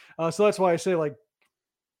game. So that's why I say, like,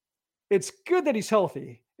 it's good that he's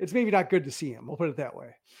healthy. It's maybe not good to see him. We'll put it that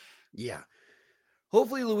way. Yeah.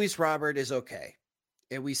 Hopefully Luis Robert is okay.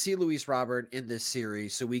 And we see Luis Robert in this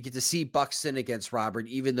series, so we get to see Buxton against Robert,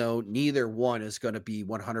 even though neither one is going to be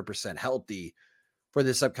 100% healthy for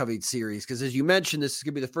this upcoming series. Because as you mentioned, this is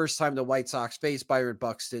going to be the first time the White Sox face Byron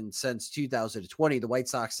Buxton since 2020. The White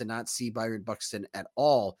Sox did not see Byron Buxton at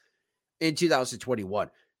all in 2021.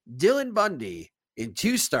 Dylan Bundy, in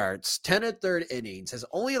 2 starts, 10 1/3 innings, has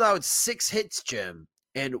only allowed 6 hits, Jim,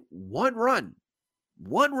 and 1 run.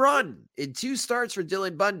 1 run in 2 starts for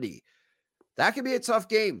Dylan Bundy. That could be a tough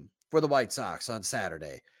game for the White Sox on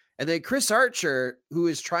Saturday. And then Chris Archer, who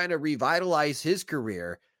is trying to revitalize his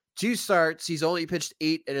career, 2 starts. He's only pitched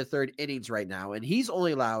 8 1/3 innings right now, and he's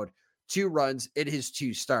only allowed 2 runs in his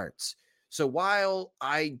 2 starts. So while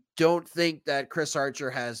I don't think that Chris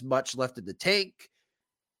Archer has much left in the tank,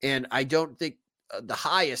 and I don't think the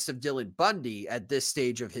highest of Dylan Bundy at this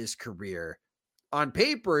stage of his career, on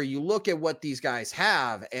paper, you look at what these guys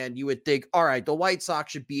have and you would think, all right, the White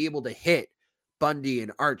Sox should be able to hit Bundy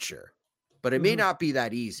and Archer, but it may not be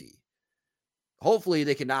that easy. Hopefully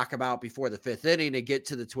they can knock him out before the 5th inning and get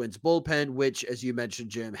to the Twins bullpen, which, as you mentioned,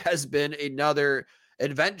 Jim, has been another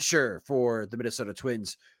adventure for the Minnesota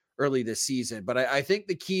Twins early this season. But I think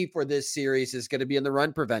the key for this series is going to be in the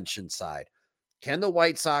run prevention side. Can the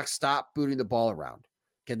White Sox stop booting the ball around?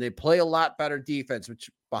 Can they play a lot better defense, which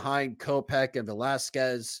behind Kopech and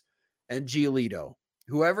Velasquez and Giolito?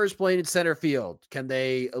 Whoever's playing in center field, can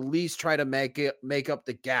they at least try to make up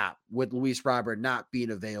the gap with Luis Robert not being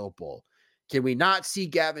available? Can we not see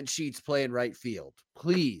Gavin Sheets play in right field?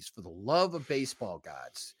 Please, for the love of baseball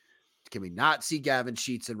gods, can we not see Gavin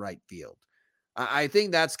Sheets in right field? I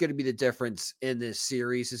think that's going to be the difference in this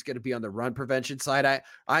series. Is going to be on the run prevention side.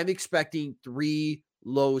 I'm expecting 3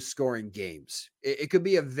 low-scoring games. It could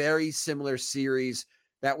be a very similar series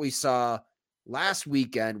that we saw last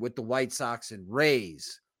weekend with the White Sox and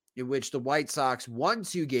Rays, in which the White Sox won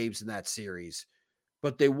 2 games in that series,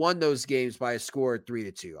 but they won those games by a score of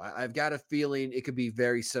 3-2. I've got a feeling it could be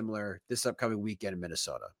very similar this upcoming weekend in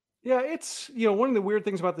Minnesota. Yeah, it's, one of the weird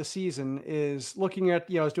things about the season is looking at,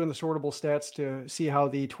 I was doing the sortable stats to see how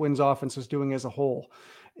the Twins offense was doing as a whole.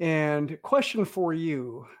 And question for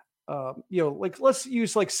you, let's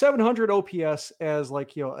use like 700 OPS as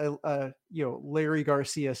like, Larry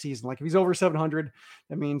Garcia season. Like if he's over 700,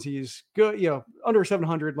 that means he's good, under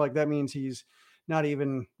 700, like that means he's not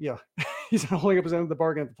even, he's not holding up his end of the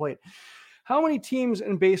bargain at the plate. How many teams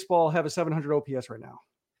in baseball have a 700 OPS right now?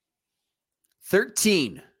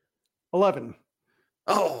 13. 11.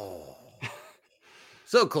 Oh,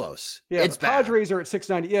 so close. Yeah, it's the Padres are at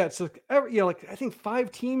 690. Yeah, it's like I think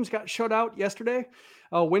 5 teams got shut out yesterday,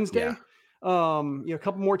 Wednesday. Yeah. A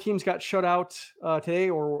couple more teams got shut out today,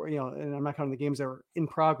 or and I'm not counting the games that are in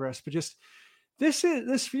progress. But just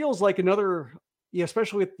this feels like another,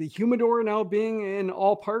 especially with the humidor now being in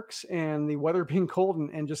all parks and the weather being cold,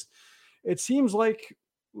 and just it seems like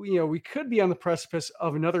we could be on the precipice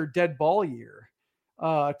of another dead ball year.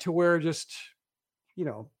 To where just, I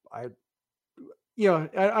don't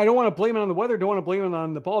want to blame it on the weather. Don't want to blame it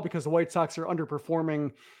on the ball because the White Sox are underperforming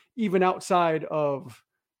even outside of,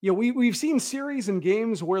 we've seen series and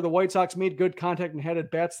games where the White Sox made good contact and had at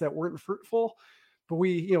bats that weren't fruitful. But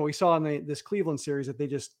we saw in this Cleveland series that they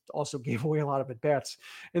just also gave away a lot of at bats.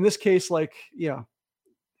 In this case,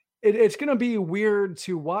 it's going to be weird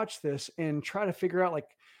to watch this and try to figure out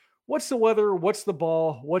what's the weather? What's the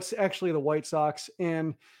ball? What's actually the White Sox?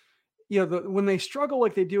 And when they struggle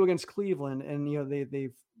like they do against Cleveland, and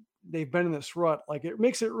they've been in this rut, it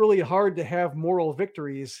makes it really hard to have moral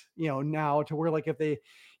victories. Now to where if they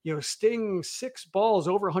sting 6 balls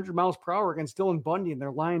over 100 miles per hour against Dylan Bundy and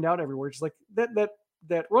they're lined out everywhere, it's like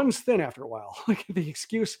that runs thin after a while. The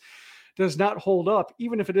excuse does not hold up,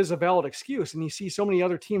 even if it is a valid excuse. And you see so many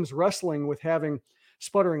other teams wrestling with having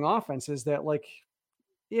sputtering offenses that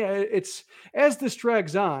it's as this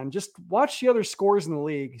drags on, just watch the other scores in the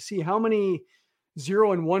league, see how many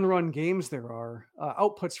 0 and 1 run games there are,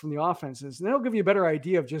 outputs from the offenses. And that'll give you a better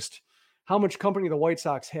idea of just how much company the White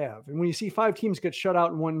Sox have. And when you see 5 teams get shut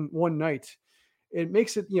out in one night, it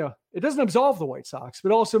makes it, it doesn't absolve the White Sox,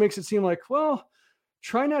 but also makes it seem like, well,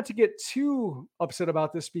 try not to get too upset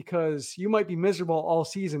about this because you might be miserable all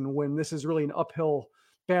season when this is really an uphill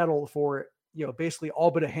battle for, basically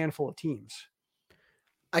all but a handful of teams.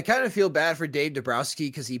 I kind of feel bad for Dave Dombrowski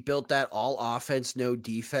because he built that all offense, no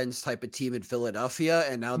defense type of team in Philadelphia.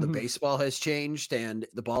 And now the baseball has changed and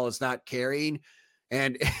the ball is not carrying.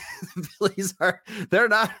 And the Phillies they're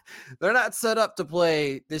not set up to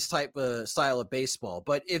play this type of style of baseball.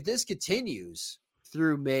 But if this continues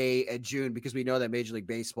through May and June, because we know that Major League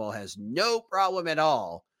Baseball has no problem at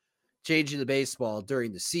all changing the baseball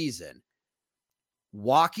during the season,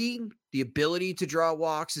 walking, the ability to draw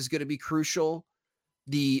walks is going to be crucial.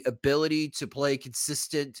 The ability to play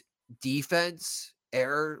consistent defense,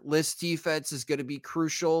 errorless defense is going to be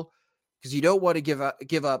crucial because you don't want to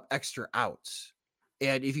give up extra outs.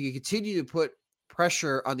 And if you continue to put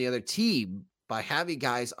pressure on the other team by having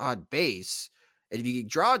guys on base, and if you can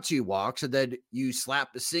draw 2 walks and then you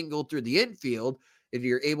slap a single through the infield, if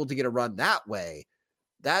you're able to get a run that way,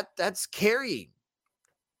 that's carrying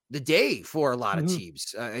the day for a lot of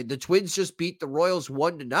teams. The Twins just beat the Royals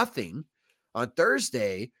 1-0 on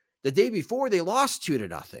Thursday, The day before, they lost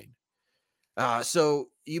 2-0. So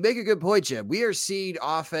you make a good point, Jim. We are seeing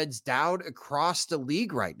offense down across the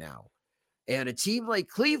league right now. And a team like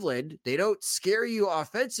Cleveland, they don't scare you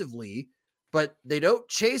offensively, but they don't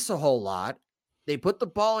chase a whole lot. They put the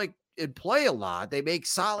ball in play a lot. They make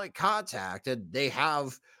solid contact, and they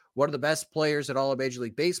have one of the best players in all of Major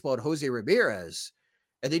League Baseball, Jose Ramirez.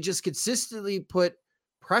 And they just consistently put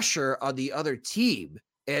pressure on the other team.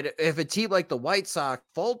 And if a team like the White Sox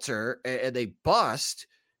falter and they bust,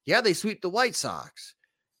 yeah, they sweep the White Sox.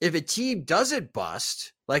 If a team doesn't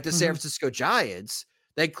bust, like the San Francisco Giants,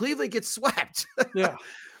 then Cleveland gets swept. Yeah.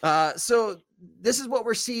 So this is what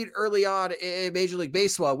we're seeing early on in Major League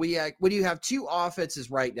Baseball. When you have two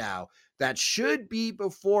offenses right now that should be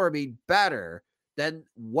performing better than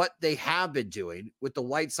what they have been doing with the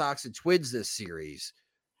White Sox and Twins this series,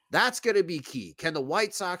 that's going to be key. Can the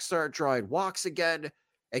White Sox start drawing walks again?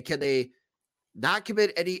 And can they not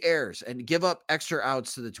commit any errors and give up extra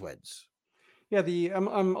outs to the Twins? Yeah,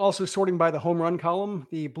 I'm also sorting by the home run column.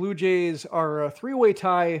 The Blue Jays are a 3-way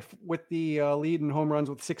tie with the lead in home runs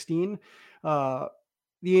with 16. The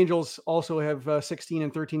Angels also have 16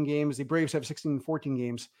 and 13 games. The Braves have 16 and 14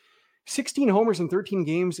 games. 16 homers in 13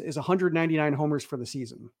 games is 199 homers for the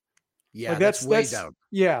season. Yeah, that's way down.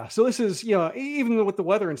 Yeah, so this is, even with the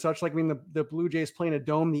weather and such, like, I mean, the Blue Jays play in a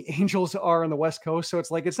dome. The Angels are on the West Coast, so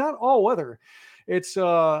it's like, it's not all weather. It's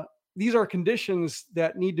these are conditions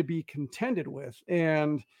that need to be contended with.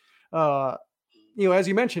 And, as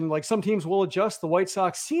you mentioned, like, some teams will adjust. The White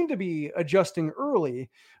Sox seem to be adjusting early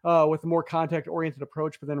with a more contact-oriented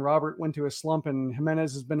approach, but then Robert went to a slump and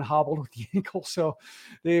Jimenez has been hobbled with the ankle. So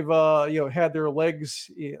they've, had their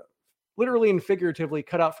legs literally and figuratively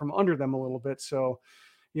cut out from under them a little bit. So,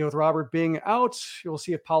 with Robert being out, you'll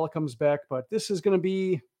see if Paula comes back, but this is going to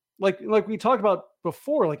be like we talked about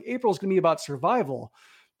before, like, April is going to be about survival,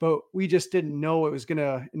 but we just didn't know it was going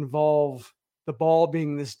to involve the ball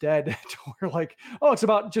being this dead. We're like, oh, it's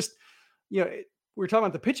about just, we're talking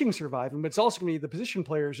about the pitching surviving, but it's also going to be the position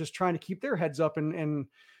players just trying to keep their heads up and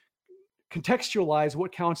contextualize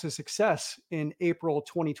what counts as success in April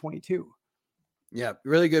 2022. Yeah,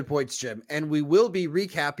 really good points, Jim. And we will be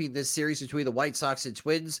recapping this series between the White Sox and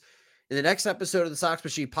Twins in the next episode of the Sox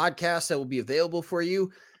Machine podcast that will be available for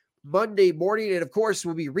you Monday morning. And of course,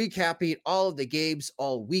 we'll be recapping all of the games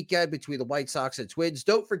all weekend between the White Sox and Twins.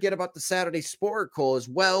 Don't forget about the Saturday Sporticle as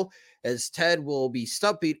well, as Ted will be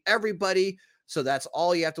stumping everybody. So that's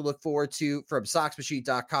all you have to look forward to from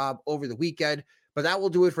SoxMachine.com over the weekend. But that will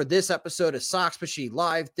do it for this episode of Sox Machine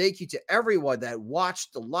Live. Thank you to everyone that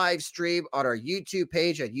watched the live stream on our YouTube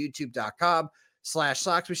page at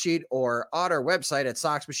youtube.com/SoxMachine or on our website at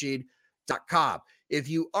SoxMachine.com. If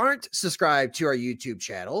you aren't subscribed to our YouTube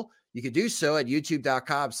channel, you can do so at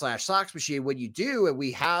youtube.com/SoxMachine. When you do, and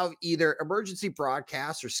we have either emergency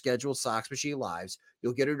broadcasts or scheduled Sox Machine Lives,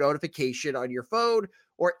 you'll get a notification on your phone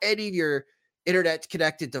or any of your internet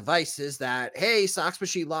connected devices that, hey, Sox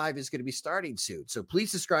Machine Live is going to be starting soon. So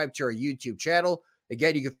please subscribe to our YouTube channel.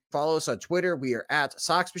 Again, you can follow us on Twitter. We are at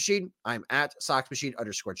Sox Machine. I'm at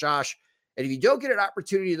SoxMachine_Josh. And if you don't get an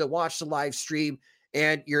opportunity to watch the live stream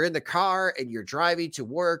and you're in the car and you're driving to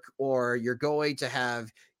work, or you're going to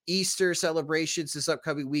have Easter celebrations this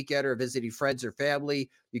upcoming weekend or visiting friends or family,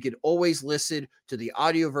 you can always listen to the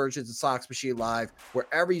audio versions of Sox Machine Live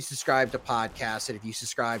wherever you subscribe to podcasts, and if you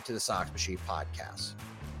subscribe to the Sox Machine podcast.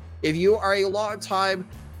 If you are a longtime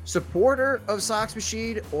supporter of Sox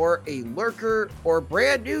Machine or a lurker or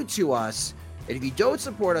brand new to us, and if you don't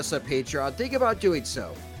support us on Patreon, think about doing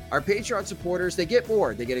so. Our Patreon supporters, they get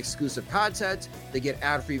more. They get exclusive content. They get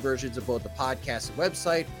ad-free versions of both the podcast and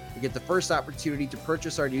website. They get the first opportunity to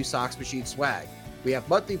purchase our new Sox Machine swag. We have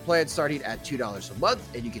monthly plans starting at $2 a month,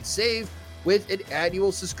 and you can save with an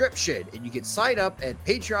annual subscription. And you can sign up at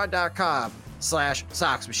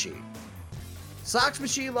patreon.com/SoxMachine. Sox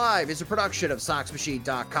Machine Live is a production of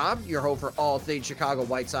SoxMachine.com, your home for all things Chicago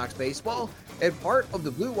White Sox baseball, and part of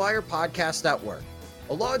the Blue Wire Podcast Network.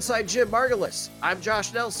 Alongside Jim Margulis, I'm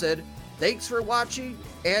Josh Nelson. Thanks for watching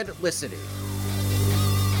and listening.